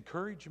say,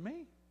 encourage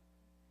me.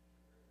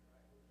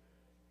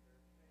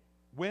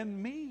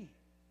 Win me.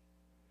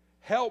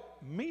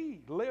 Help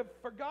me live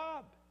for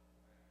God.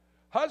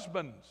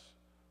 Husbands,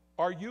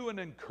 are you an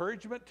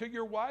encouragement to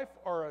your wife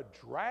or a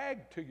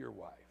drag to your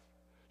wife?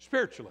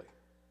 Spiritually.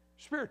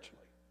 Spiritually.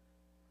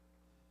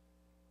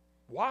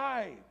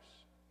 Wives,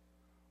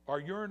 are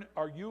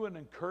you an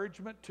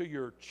encouragement to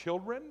your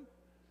children?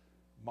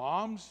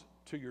 Moms,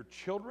 to your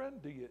children?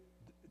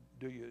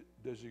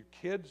 Does your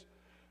kids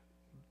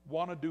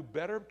want to do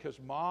better because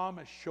mom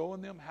is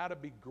showing them how to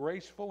be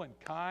graceful and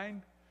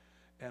kind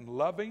and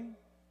loving?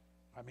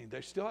 I mean,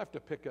 they still have to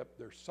pick up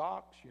their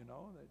socks, you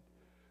know. They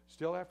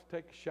still have to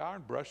take a shower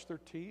and brush their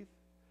teeth.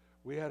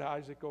 We had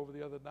Isaac over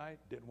the other night,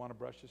 didn't want to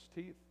brush his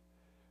teeth,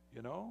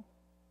 you know.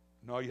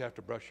 No, you have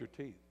to brush your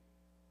teeth.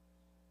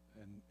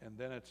 And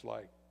then it's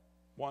like,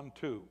 1,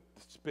 2,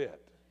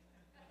 spit.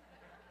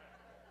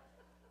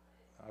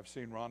 I've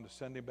seen Rhonda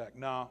send him back.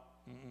 No.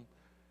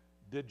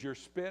 Did your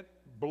spit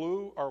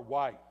blue or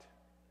white?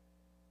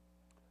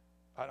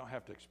 I don't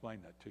have to explain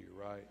that to you,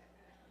 right?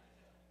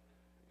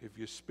 If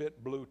you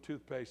spit blue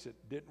toothpaste, it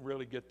didn't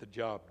really get the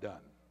job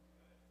done.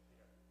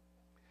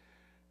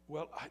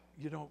 Well,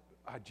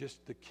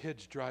 the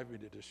kids drive me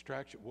to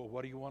distraction. Well,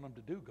 what do you want them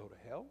to do? Go to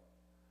hell?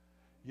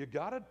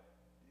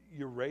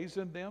 You're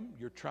raising them.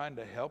 You're trying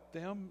to help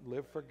them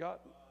live for God.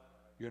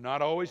 You're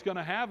not always going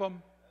to have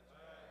them.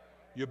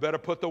 You better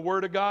put the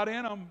Word of God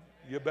in them.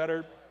 You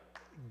better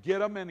get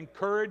them and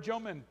encourage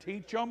them and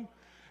teach them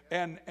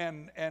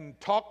and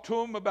talk to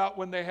them about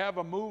when they have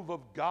a move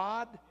of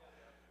God.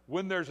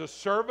 When there's a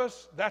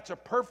service, that's a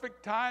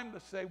perfect time to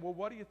say, well,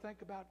 what do you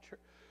think about church?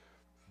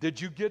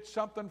 Did you get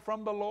something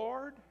from the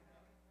Lord?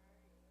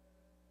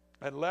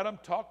 And let them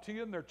talk to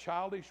you in their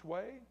childish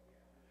way.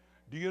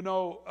 Do you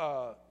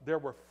know there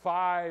were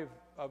 5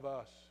 of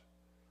us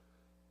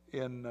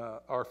in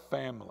our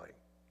family.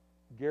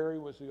 Gary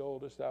was the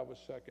oldest, I was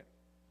second.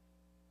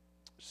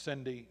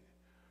 Cindy,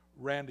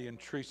 Randy, and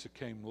Teresa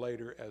came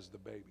later as the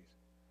babies.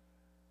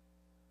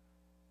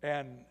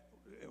 And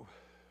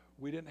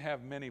we didn't have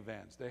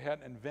minivans. They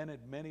hadn't invented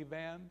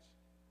minivans.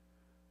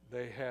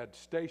 They had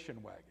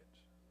station wagons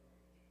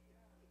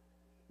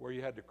where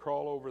you had to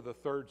crawl over the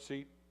third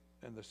seat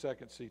and the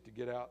second seat to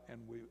get out, and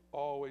we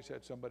always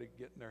had somebody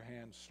getting their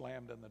hands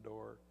slammed in the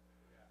door,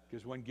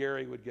 because when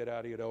Gary would get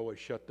out, he'd always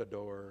shut the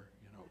door,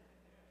 you know.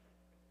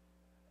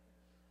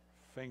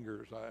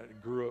 Fingers, I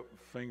grew up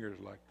with fingers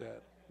like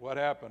that. What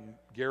happened?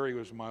 Gary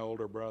was my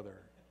older brother.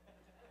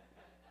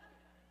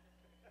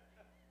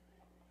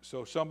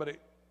 So somebody,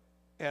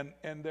 and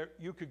there,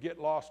 you could get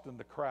lost in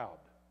the crowd.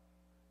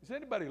 Is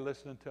anybody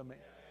listening to me?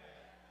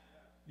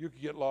 You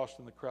could get lost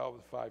in the crowd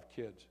with 5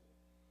 kids.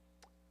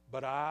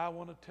 But I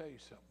want to tell you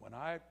something. When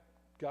I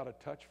got a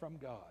touch from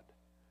God,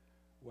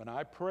 when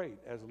I prayed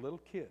as a little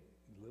kid,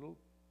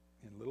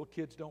 little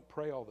kids don't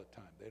pray all the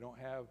time. They don't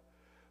have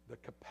the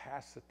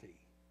capacity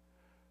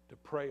to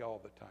pray all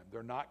the time.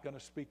 They're not going to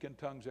speak in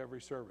tongues every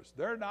service.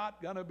 They're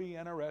not going to be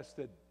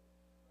interested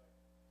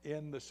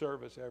in the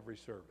service every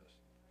service.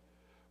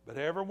 But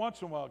every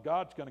once in a while,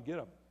 God's going to get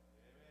them.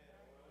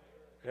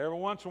 Every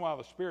once in a while,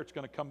 the Spirit's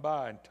going to come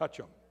by and touch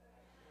them.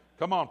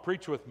 Come on,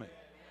 preach with me.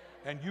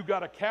 And you got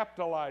to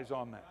capitalize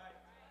on that.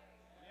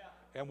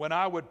 And when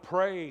I would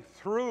pray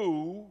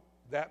through,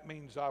 that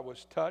means I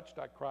was touched.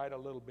 I cried a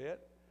little bit.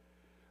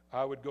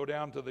 I would go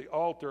down to the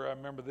altar. I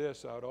remember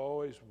this. I would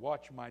always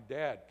watch my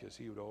dad, because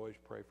he would always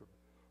pray for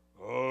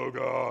me. Oh,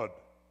 God.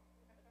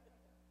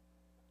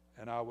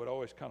 And I would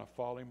always kind of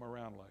follow him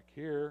around like,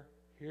 here,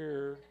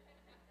 here,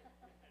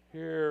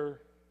 here.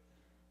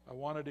 I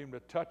wanted him to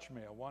touch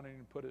me. I wanted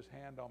him to put his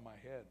hand on my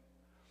head.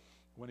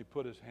 When he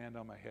put his hand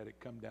on my head, it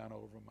come down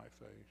over my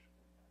face.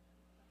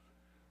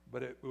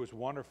 But it was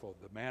wonderful,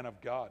 the man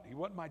of God. He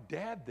wasn't my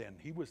dad then.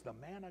 He was the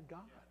man of God.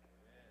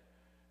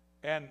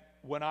 And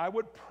when I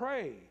would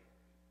pray,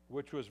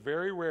 which was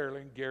very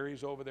rarely, and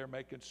Gary's over there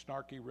making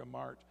snarky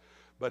remarks,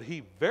 but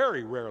he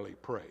very rarely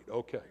prayed.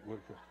 Okay.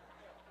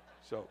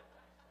 So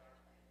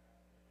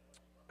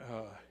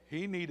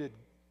he needed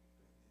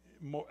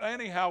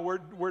Anyhow,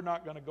 we're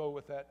not going to go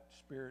with that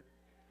spirit.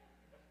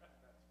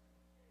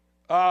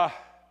 I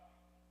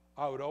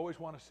would always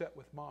want to sit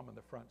with Mom in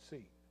the front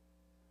seat.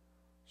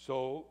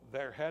 So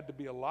there had to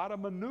be a lot of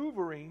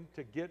maneuvering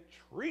to get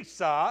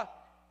Teresa,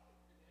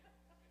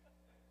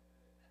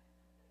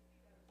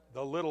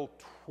 the little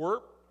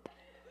twerp,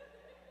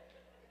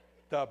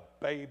 the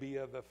baby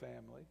of the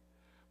family.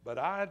 But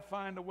I'd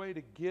find a way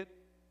to get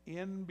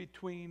in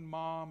between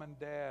Mom and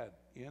Dad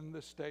in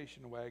the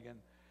station wagon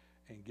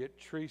and get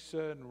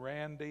Teresa and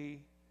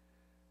Randy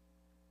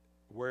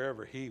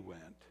wherever he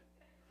went.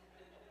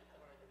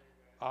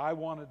 I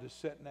wanted to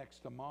sit next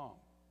to Mom.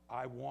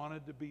 I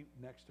wanted to be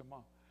next to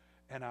Mom.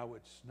 And I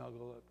would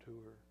snuggle up to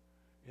her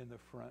in the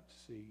front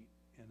seat,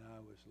 and I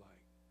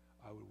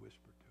would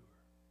whisper to her,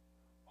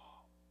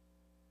 Mom,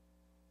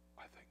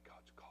 I think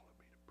God's calling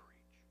me to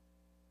preach.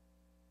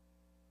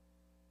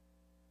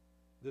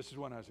 This is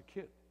when I was a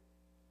kid.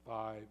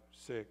 5,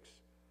 6,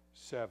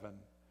 7,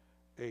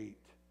 8,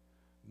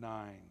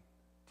 9,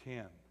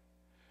 10.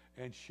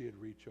 And she'd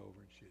reach over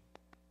and she'd,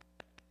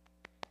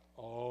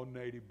 oh,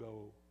 Nady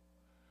Bo,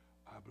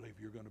 I believe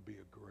you're going to be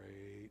a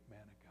great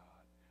man of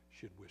God.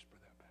 She'd whisper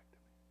that back to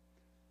me.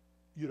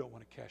 You don't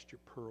want to cast your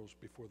pearls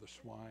before the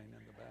swine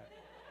in the back.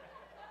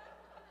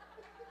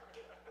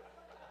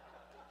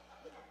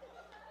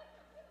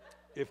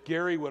 If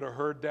Gary would have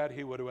heard that,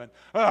 he would have went,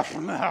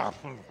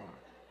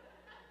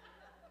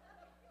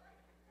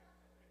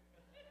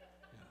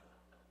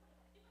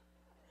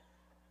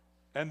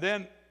 And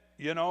then,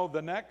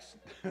 the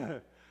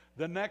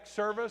next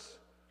service,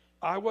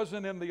 I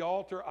wasn't in the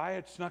altar. I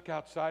had snuck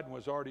outside and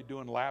was already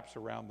doing laps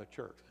around the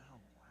church.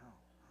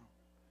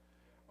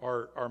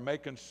 Or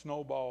making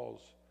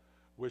snowballs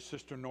with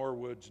Sister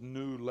Norwood's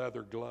new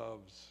leather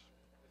gloves.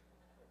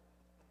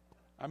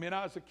 I mean,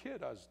 I was a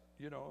kid. I was,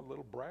 a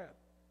little brat.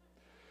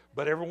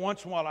 But every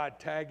once in a while I'd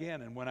tag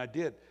in, and when I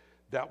did,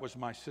 that was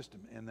my system.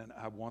 And then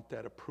I want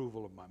that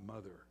approval of my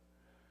mother.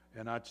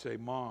 And I'd say,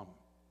 Mom,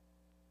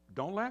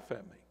 don't laugh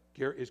at me.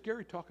 Is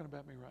Gary talking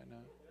about me right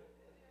now?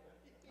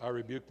 I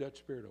rebuke that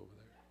spirit over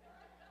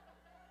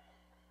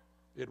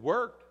there. It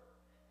worked.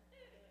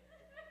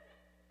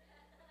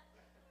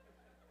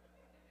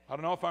 I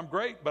don't know if I'm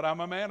great, but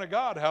I'm a man of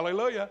God.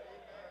 Hallelujah.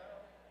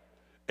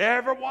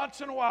 Every once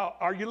in a while,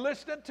 are you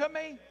listening to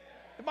me?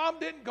 Mom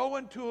didn't go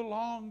into a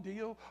long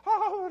deal.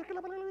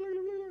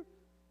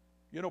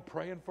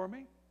 Praying for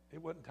me.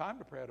 It wasn't time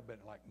to pray. I'd have been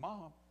like,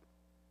 Mom.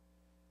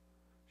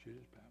 She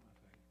just pat my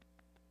face.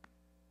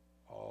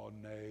 Oh,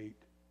 Nate,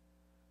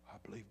 I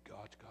believe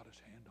God's got his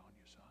hand on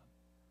you, son.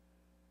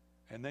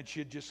 And then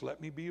she'd just let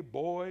me be a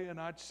boy,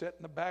 and I'd sit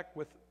in the back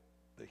with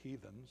the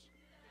heathens.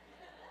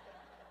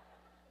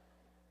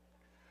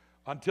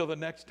 Until the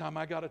next time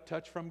I got a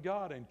touch from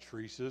God, and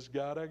Teresa's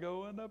got to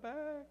go in the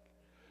back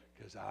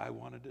because I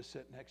wanted to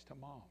sit next to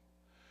Mom.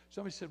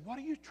 Somebody said, what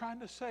are you trying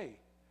to say?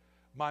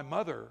 My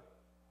mother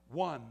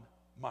won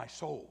my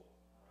soul.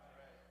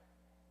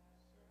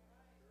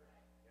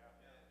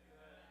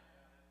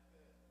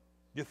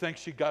 You think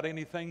she got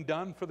anything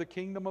done for the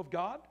kingdom of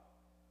God?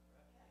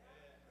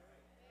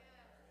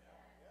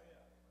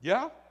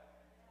 Yeah?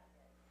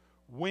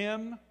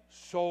 Win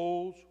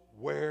souls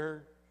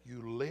where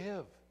you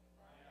live.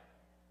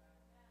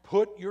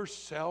 Put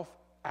yourself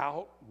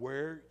out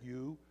where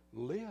you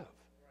live.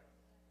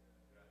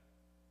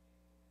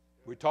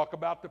 We talk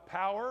about the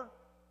power.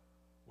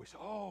 We say,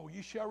 oh,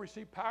 you shall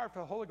receive power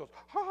from the Holy Ghost.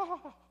 Ha, ha,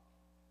 ha.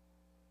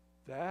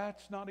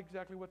 That's not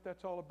exactly what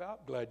that's all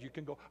about. Glad you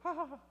can go, ha,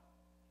 ha, ha.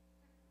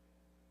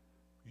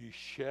 You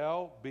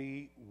shall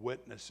be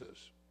witnesses.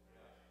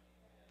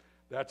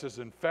 That's as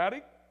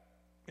emphatic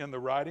in the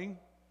writing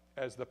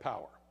as the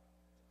power.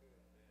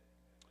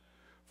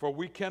 For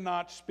we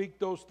cannot speak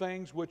those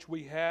things which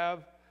we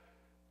have.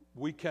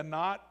 We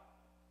cannot.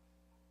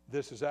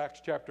 This is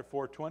Acts chapter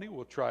 4:20.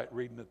 We'll try it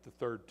reading it the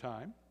third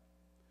time.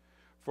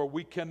 For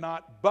we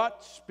cannot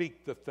but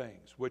speak the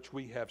things which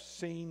we have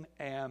seen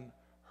and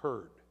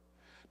heard.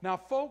 Now,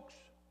 folks,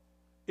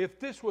 if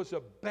this was a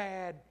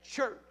bad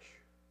church,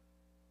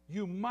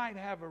 you might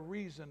have a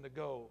reason to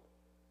go,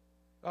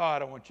 oh, I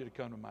don't want you to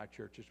come to my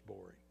church. It's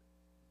boring.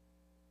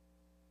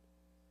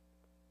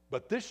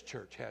 But this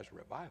church has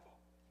revival.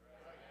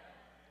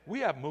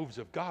 We have moves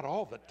of God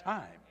all the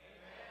time.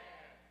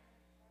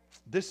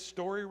 This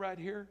story right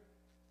here,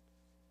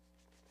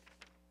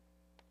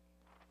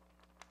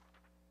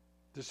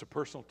 this is a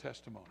personal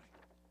testimony.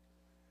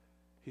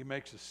 He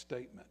makes a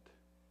statement,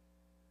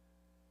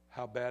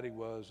 how bad he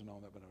was and all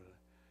that.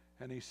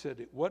 And he said,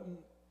 it wasn't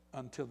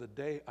until the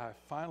day I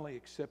finally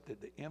accepted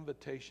the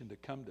invitation to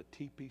come to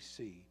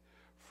TPC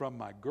from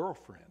my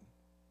girlfriend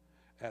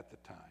at the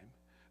time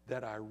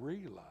that I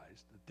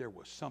realized that there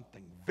was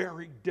something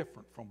very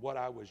different from what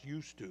I was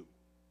used to.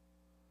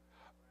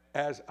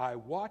 As I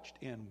watched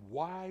in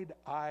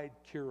wide-eyed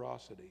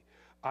curiosity,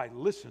 I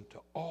listened to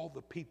all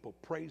the people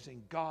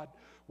praising God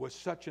with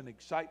such an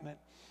excitement.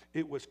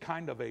 It was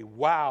kind of a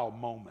wow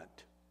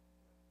moment.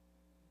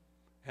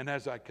 And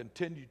as I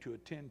continued to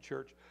attend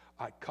church,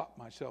 I caught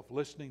myself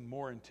listening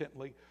more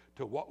intently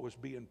to what was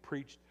being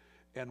preached.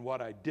 And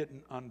what I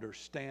didn't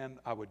understand,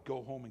 I would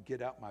go home and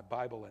get out my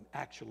Bible and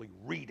actually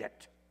read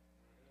it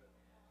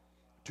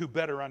to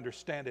better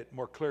understand it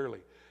more clearly.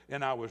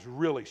 And I was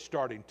really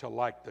starting to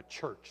like the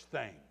church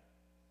thing.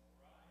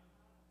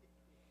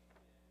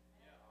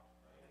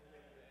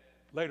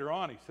 Later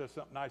on, he says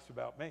something nice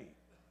about me.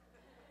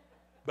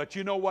 But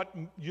you know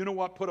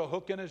what put a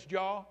hook in his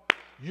jaw?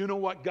 You know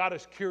what got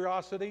his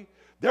curiosity?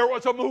 There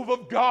was a move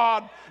of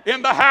God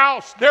in the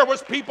house. There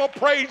was people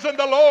praising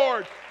the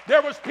Lord.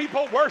 There was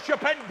people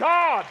worshiping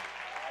God.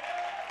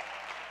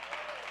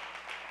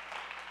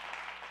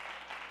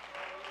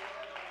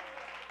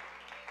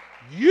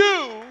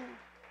 You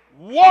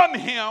won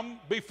him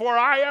before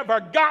I ever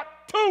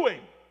got to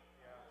him.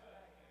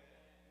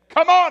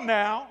 Come on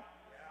now.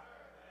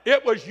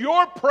 It was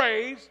your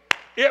praise.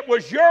 It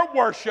was your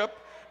worship.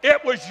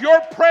 It was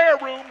your prayer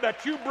room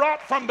that you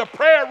brought from the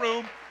prayer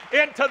room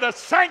into the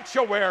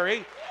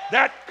sanctuary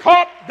that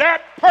caught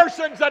that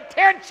person's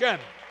attention.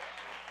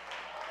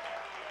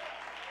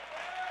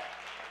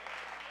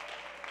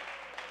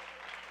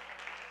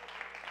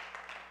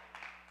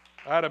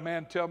 I had a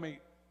man tell me,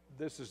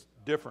 this is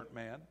different,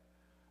 man.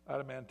 I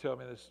had a man tell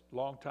me this a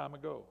long time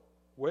ago,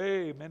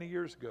 way many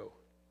years ago.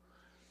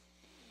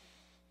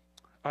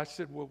 I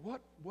said, well,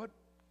 what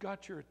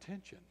got your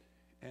attention?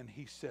 And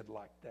he said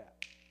like that.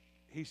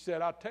 He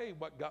said, I'll tell you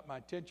what got my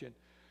attention.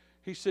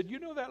 He said, you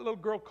know that little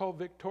girl called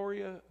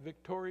Victoria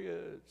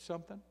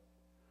something?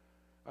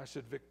 I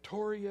said,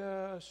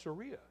 Victoria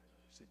Soria.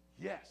 He said,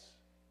 yes.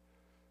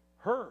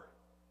 Her.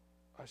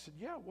 I said,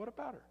 yeah, what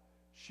about her?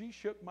 She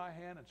shook my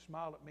hand and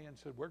smiled at me and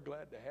said, we're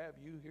glad to have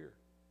you here.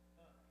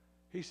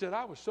 He said,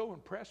 I was so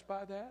impressed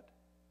by that.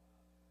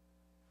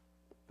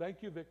 Thank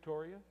you,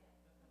 Victoria.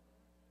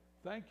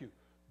 Thank you.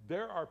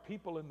 There are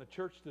people in the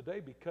church today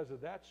because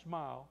of that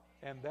smile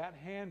and that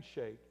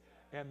handshake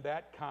and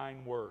that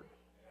kind word.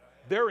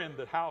 They're in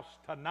the house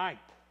tonight.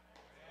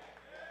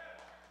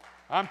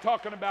 I'm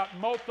talking about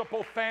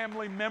multiple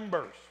family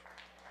members.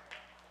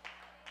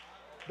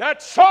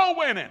 That's soul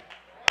winning.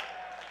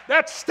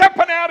 That's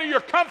stepping out of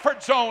your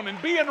comfort zone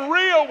and being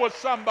real with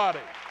somebody.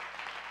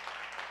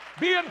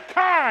 Being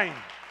kind.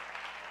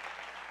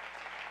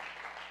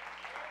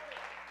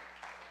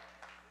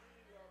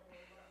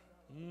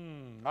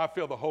 I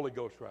feel the Holy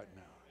Ghost right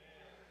now.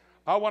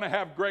 I want to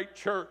have great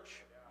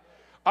church.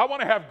 I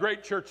want to have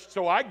great church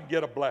so I can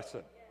get a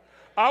blessing.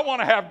 I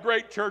want to have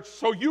great church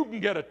so you can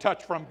get a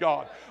touch from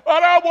God.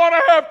 But I want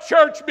to have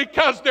church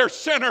because there's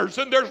sinners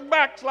and there's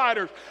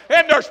backsliders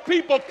and there's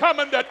people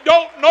coming that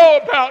don't know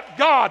about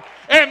God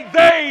and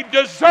they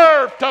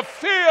deserve to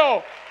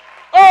feel.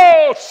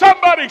 Oh,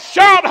 somebody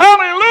shout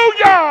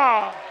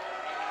hallelujah!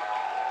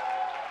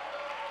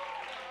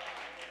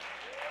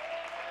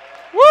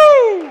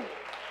 Woo!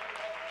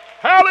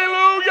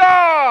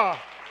 Hallelujah!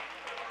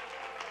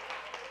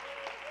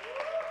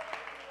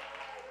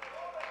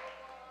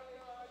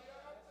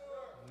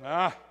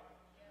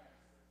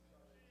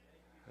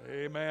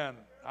 Amen.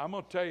 I'm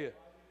going to tell you,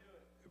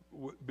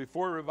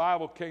 before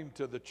revival came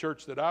to the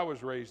church that I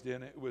was raised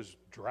in, it was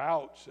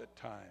droughts at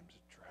times.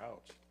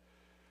 Droughts.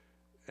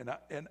 And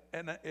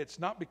it's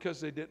not because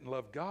they didn't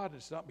love God.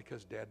 It's not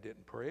because Dad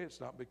didn't pray. It's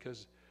not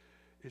because,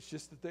 it's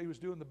just that they was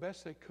doing the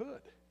best they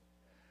could.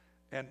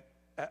 And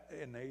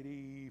in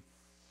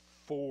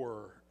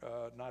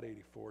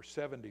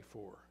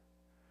 74.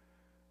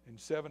 In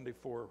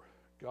 74,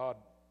 God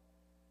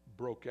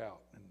broke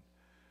out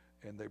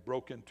and they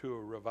broke into a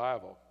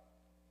revival.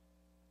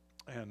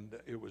 And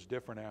it was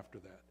different after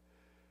that.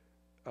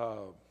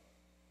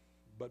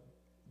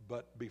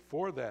 But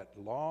before that,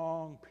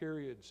 long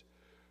periods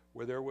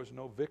where there was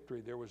no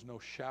victory, there was no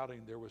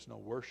shouting, there was no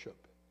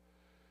worship.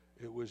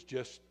 It was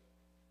just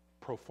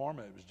pro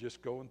forma. It was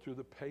just going through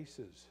the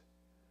paces.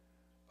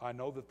 I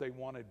know that they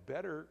wanted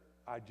better.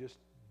 I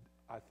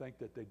think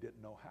that they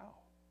didn't know how.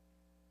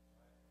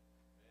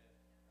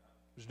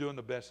 It was doing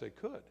the best they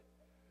could.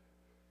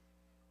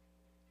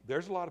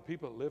 There's a lot of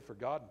people that live for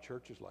God in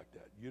churches like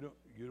that. You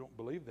don't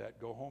believe that?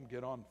 Go home,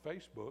 get on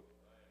Facebook,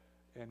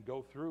 and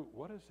go through.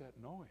 What is that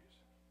noise?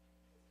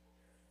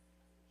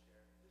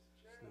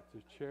 Is it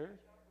the chair?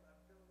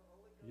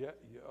 Yeah.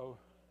 Oh,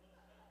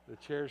 the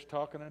chair's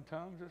talking in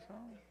tongues or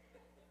something?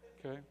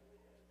 Okay.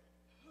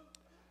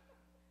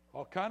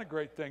 All kind of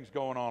great things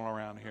going on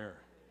around here.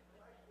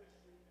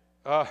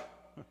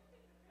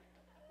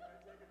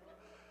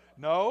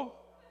 No,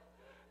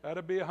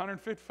 that'd be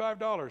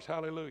 $155.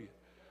 Hallelujah.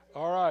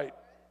 All right.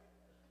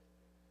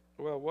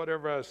 Well,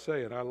 whatever I was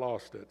saying, I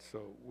lost it,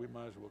 so we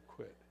might as well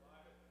quit.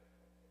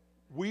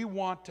 We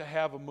want to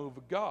have a move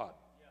of God.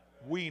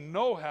 We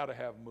know how to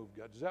have a move of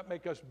God. Does that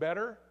make us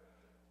better?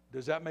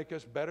 Does that make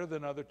us better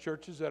than other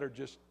churches that are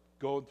just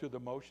going through the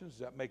motions?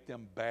 Does that make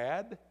them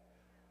bad?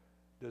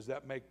 Does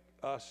that make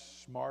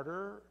us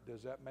smarter?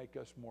 Does that make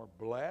us more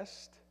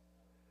blessed?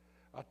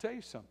 I'll tell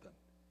you something.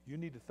 You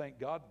need to thank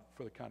God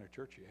for the kind of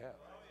church you have.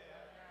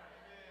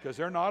 Because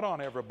they're not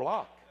on every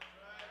block.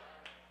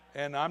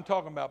 And I'm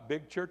talking about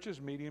big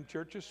churches, medium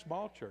churches,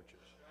 small churches.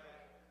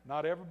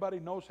 Not everybody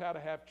knows how to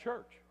have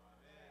church.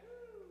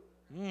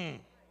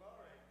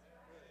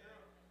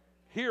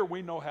 Here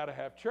we know how to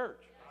have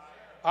church.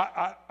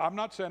 I'm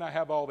not saying I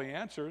have all the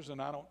answers,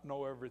 and I don't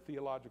know every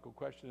theological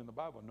question in the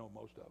Bible. I know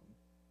most of them.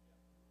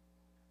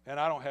 And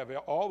I don't have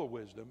all the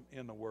wisdom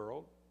in the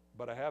world,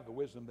 but I have the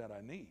wisdom that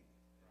I need.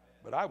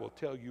 But I will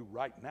tell you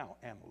right now,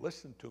 and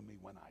listen to me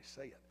when I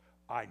say it,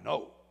 I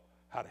know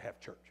how to have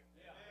church.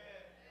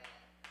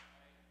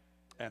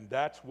 And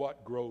that's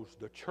what grows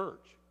the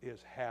church,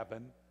 is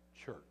having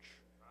church.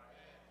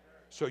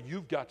 So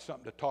you've got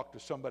something to talk to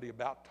somebody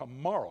about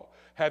tomorrow.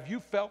 Have you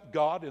felt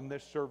God in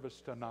this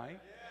service tonight?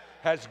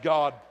 Has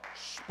God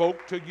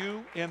spoke to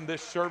you in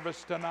this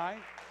service tonight?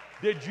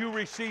 Did you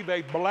receive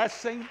a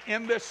blessing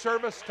in this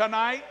service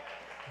tonight?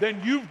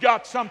 Then you've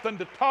got something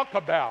to talk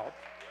about.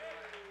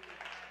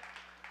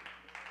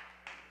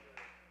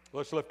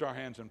 Let's lift our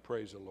hands and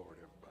praise the Lord,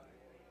 everybody.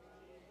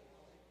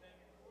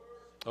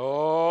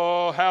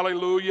 Oh,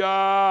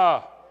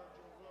 hallelujah.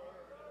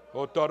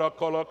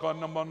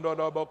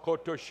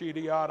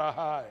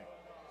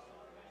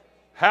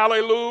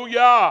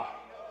 Hallelujah.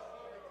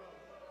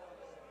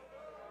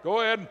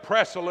 Go ahead and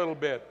press a little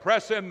bit.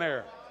 Press in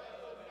there.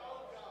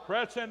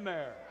 Press in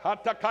there.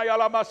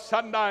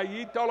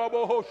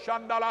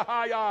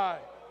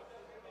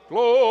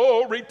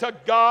 Glory to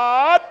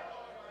God.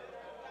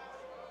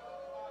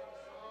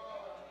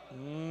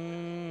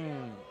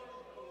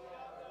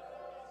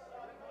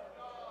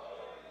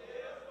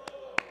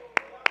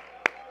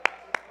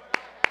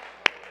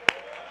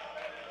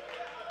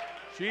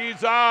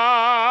 Jesus.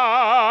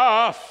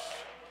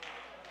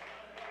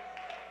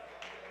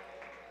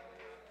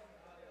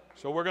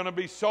 So we're going to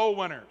be soul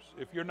winners.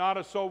 If you're not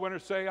a soul winner,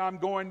 say, I'm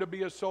going to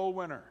be a soul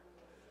winner.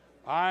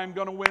 I'm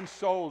going to win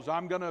souls.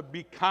 I'm going to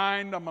be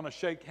kind. I'm going to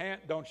shake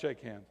hands. Don't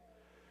shake hands.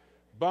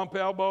 Bump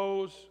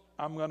elbows.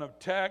 I'm going to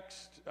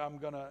text. I'm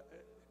going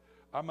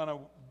to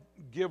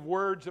give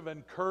words of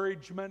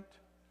encouragement.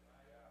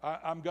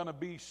 I'm going to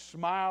be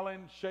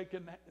smiling,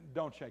 shaking.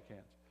 Don't shake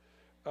hands.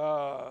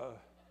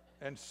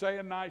 And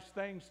saying nice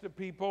things to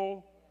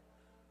people.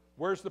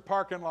 Where's the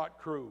parking lot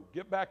crew?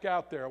 Get back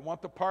out there. I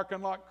want the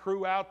parking lot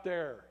crew out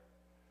there.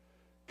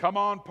 Come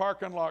on,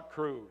 parking lot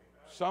crew.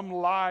 Some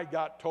lie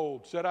got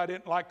told. Said I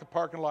didn't like the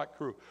parking lot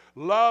crew.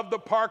 Love the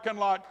parking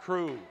lot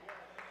crew.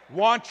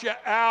 Want you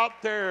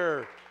out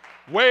there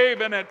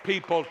waving at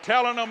people,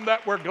 telling them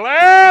that we're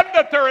glad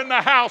that they're in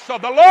the house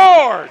of the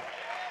Lord.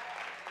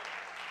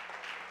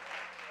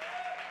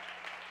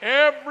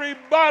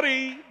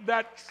 Everybody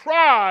that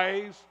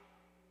tries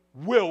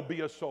will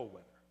be a soul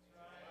winner.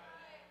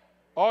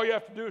 All you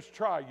have to do is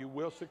try. You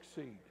will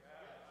succeed.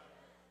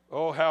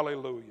 Oh,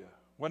 hallelujah.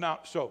 Well, now,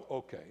 so,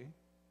 okay,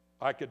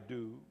 I could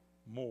do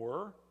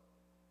more,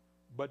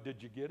 but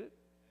did you get it?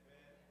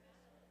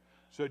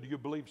 So do you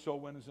believe soul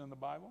winners in the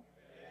Bible?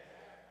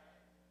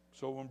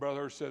 So when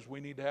Brother Hirsch says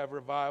we need to have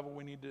revival,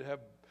 we need to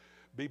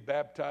be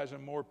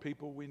baptizing more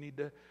people, we need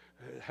to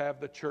have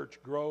the church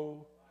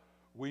grow,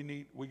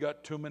 we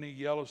got too many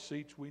yellow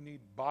seats, we need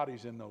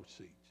bodies in those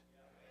seats.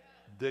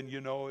 Then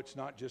you know it's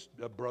not just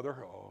a Brother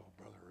Hirsch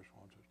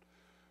wants us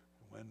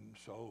to win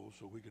souls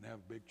so we can have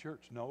a big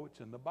church. No, it's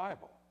in the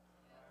Bible.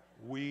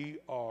 We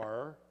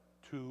are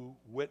to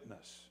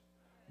witness.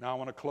 Now I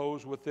want to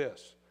close with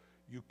this.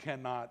 You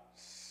cannot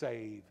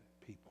save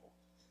people.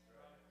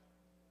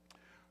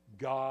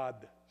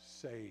 God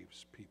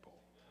saves people.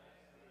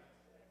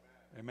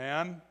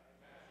 Amen?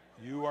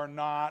 You are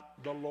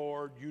not the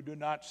Lord. You do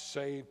not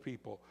save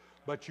people.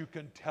 But you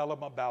can tell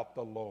them about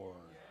the Lord.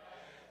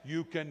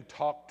 You can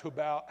talk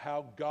about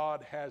how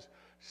God has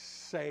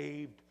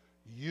saved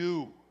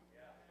you.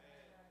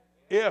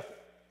 If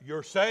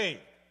you're saved.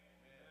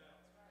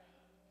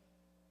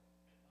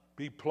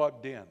 Be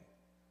plugged in.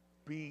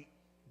 Be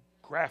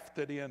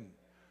grafted in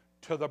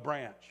to the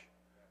branch.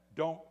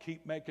 Don't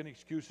keep making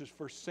excuses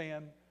for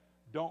sin.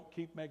 Don't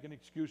keep making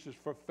excuses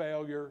for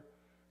failure.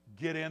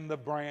 Get in the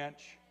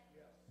branch.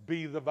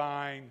 Be the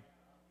vine.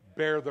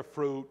 Bear the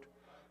fruit.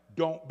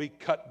 Don't be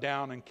cut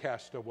down and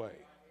cast away.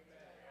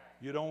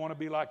 You don't want to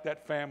be like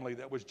that family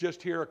that was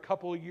just here a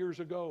couple of years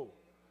ago.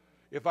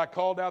 If I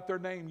called out their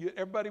name,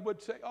 everybody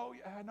would say, oh,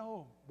 yeah, I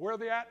know. Where are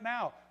they at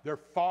now? They're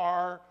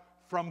far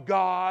from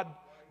God,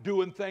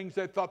 doing things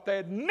they thought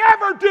they'd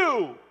never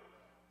do.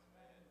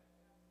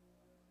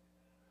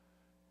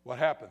 What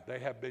happened? They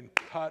have been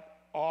cut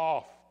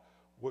off.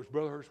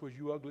 Brother Hirsch, was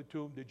you ugly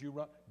to them? Did you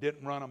run?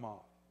 Didn't run them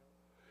off.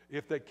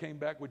 If they came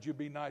back, would you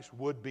be nice?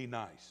 Would be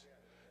nice.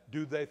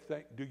 Do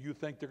you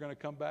think they're going to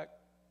come back?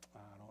 I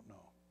don't know.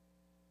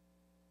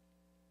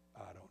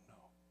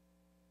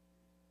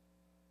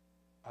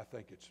 I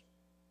think it's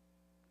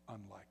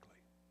unlikely.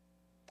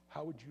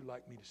 How would you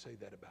like me to say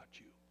that about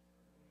you?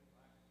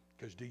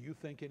 Because do you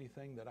think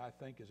anything that I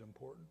think is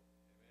important?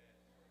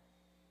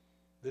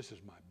 This is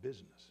my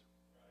business.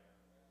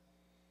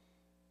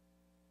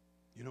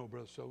 You know,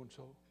 Brother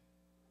so-and-so?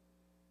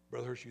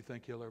 Brother Hirsch, you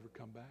think he'll ever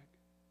come back?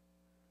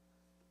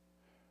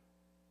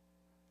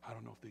 I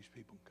don't know if these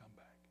people can come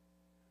back.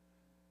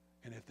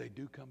 And if they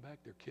do come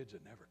back, their kids will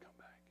never come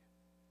back.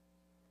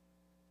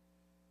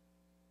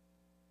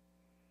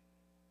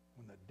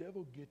 When the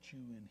devil gets you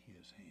in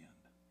his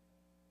hand,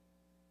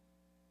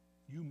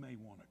 you may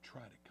want to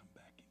try to come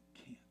back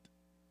and can't.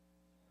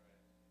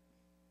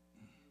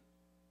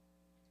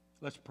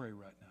 Let's pray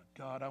right now.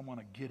 God, I want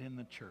to get in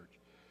the church.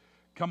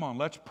 Come on,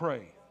 let's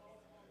pray.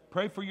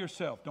 Pray for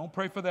yourself. Don't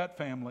pray for that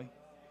family.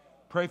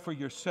 Pray for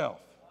yourself.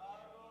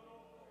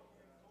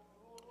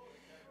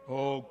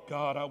 Oh,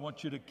 God, I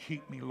want you to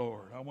keep me,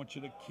 Lord. I want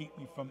you to keep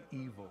me from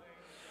evil.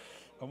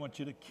 I want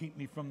you to keep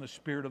me from the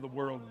spirit of the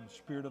world and the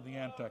spirit of the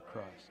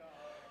Antichrist.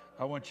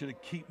 I want you to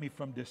keep me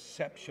from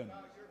deception.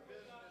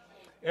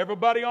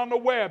 Everybody on the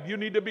web, you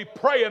need to be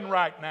praying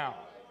right now.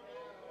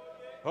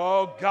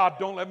 Oh, God,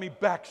 don't let me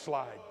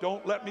backslide.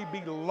 Don't let me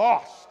be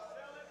lost.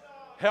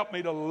 Help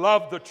me to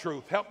love the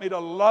truth. Help me to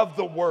love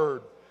the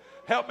Word.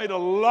 Help me to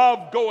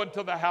love going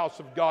to the house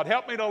of God.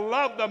 Help me to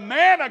love the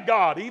man of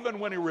God even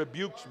when he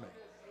rebukes me.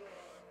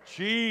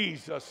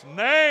 Jesus'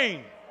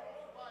 name.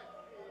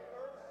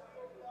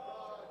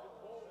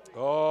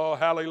 Oh,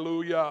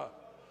 hallelujah.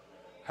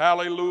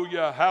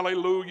 Hallelujah,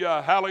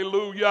 hallelujah,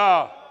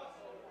 hallelujah.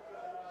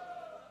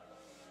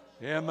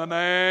 In the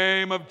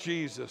name of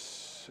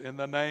Jesus, in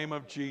the name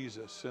of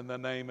Jesus, in the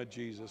name of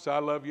Jesus. I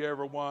love you,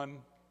 everyone.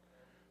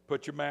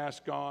 Put your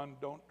mask on.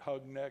 Don't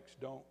hug necks.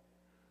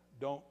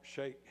 Don't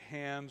shake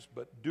hands,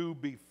 but do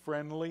be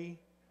friendly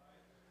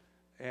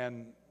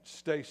and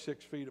stay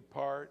 6 feet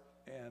apart.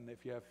 And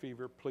if you have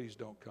fever, please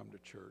don't come to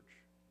church.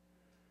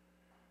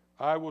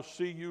 I will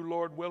see you,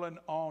 Lord willing,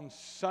 on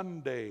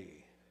Sunday.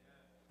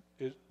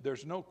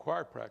 There's no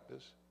choir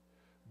practice.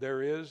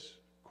 There is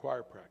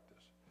choir practice.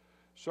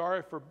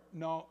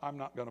 No, I'm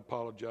not going to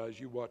apologize.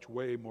 You watch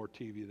way more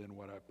TV than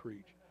what I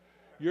preach.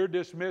 You're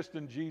dismissed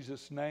in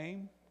Jesus'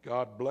 name.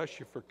 God bless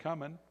you for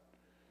coming.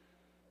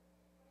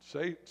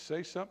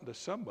 Say something to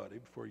somebody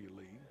before you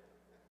leave.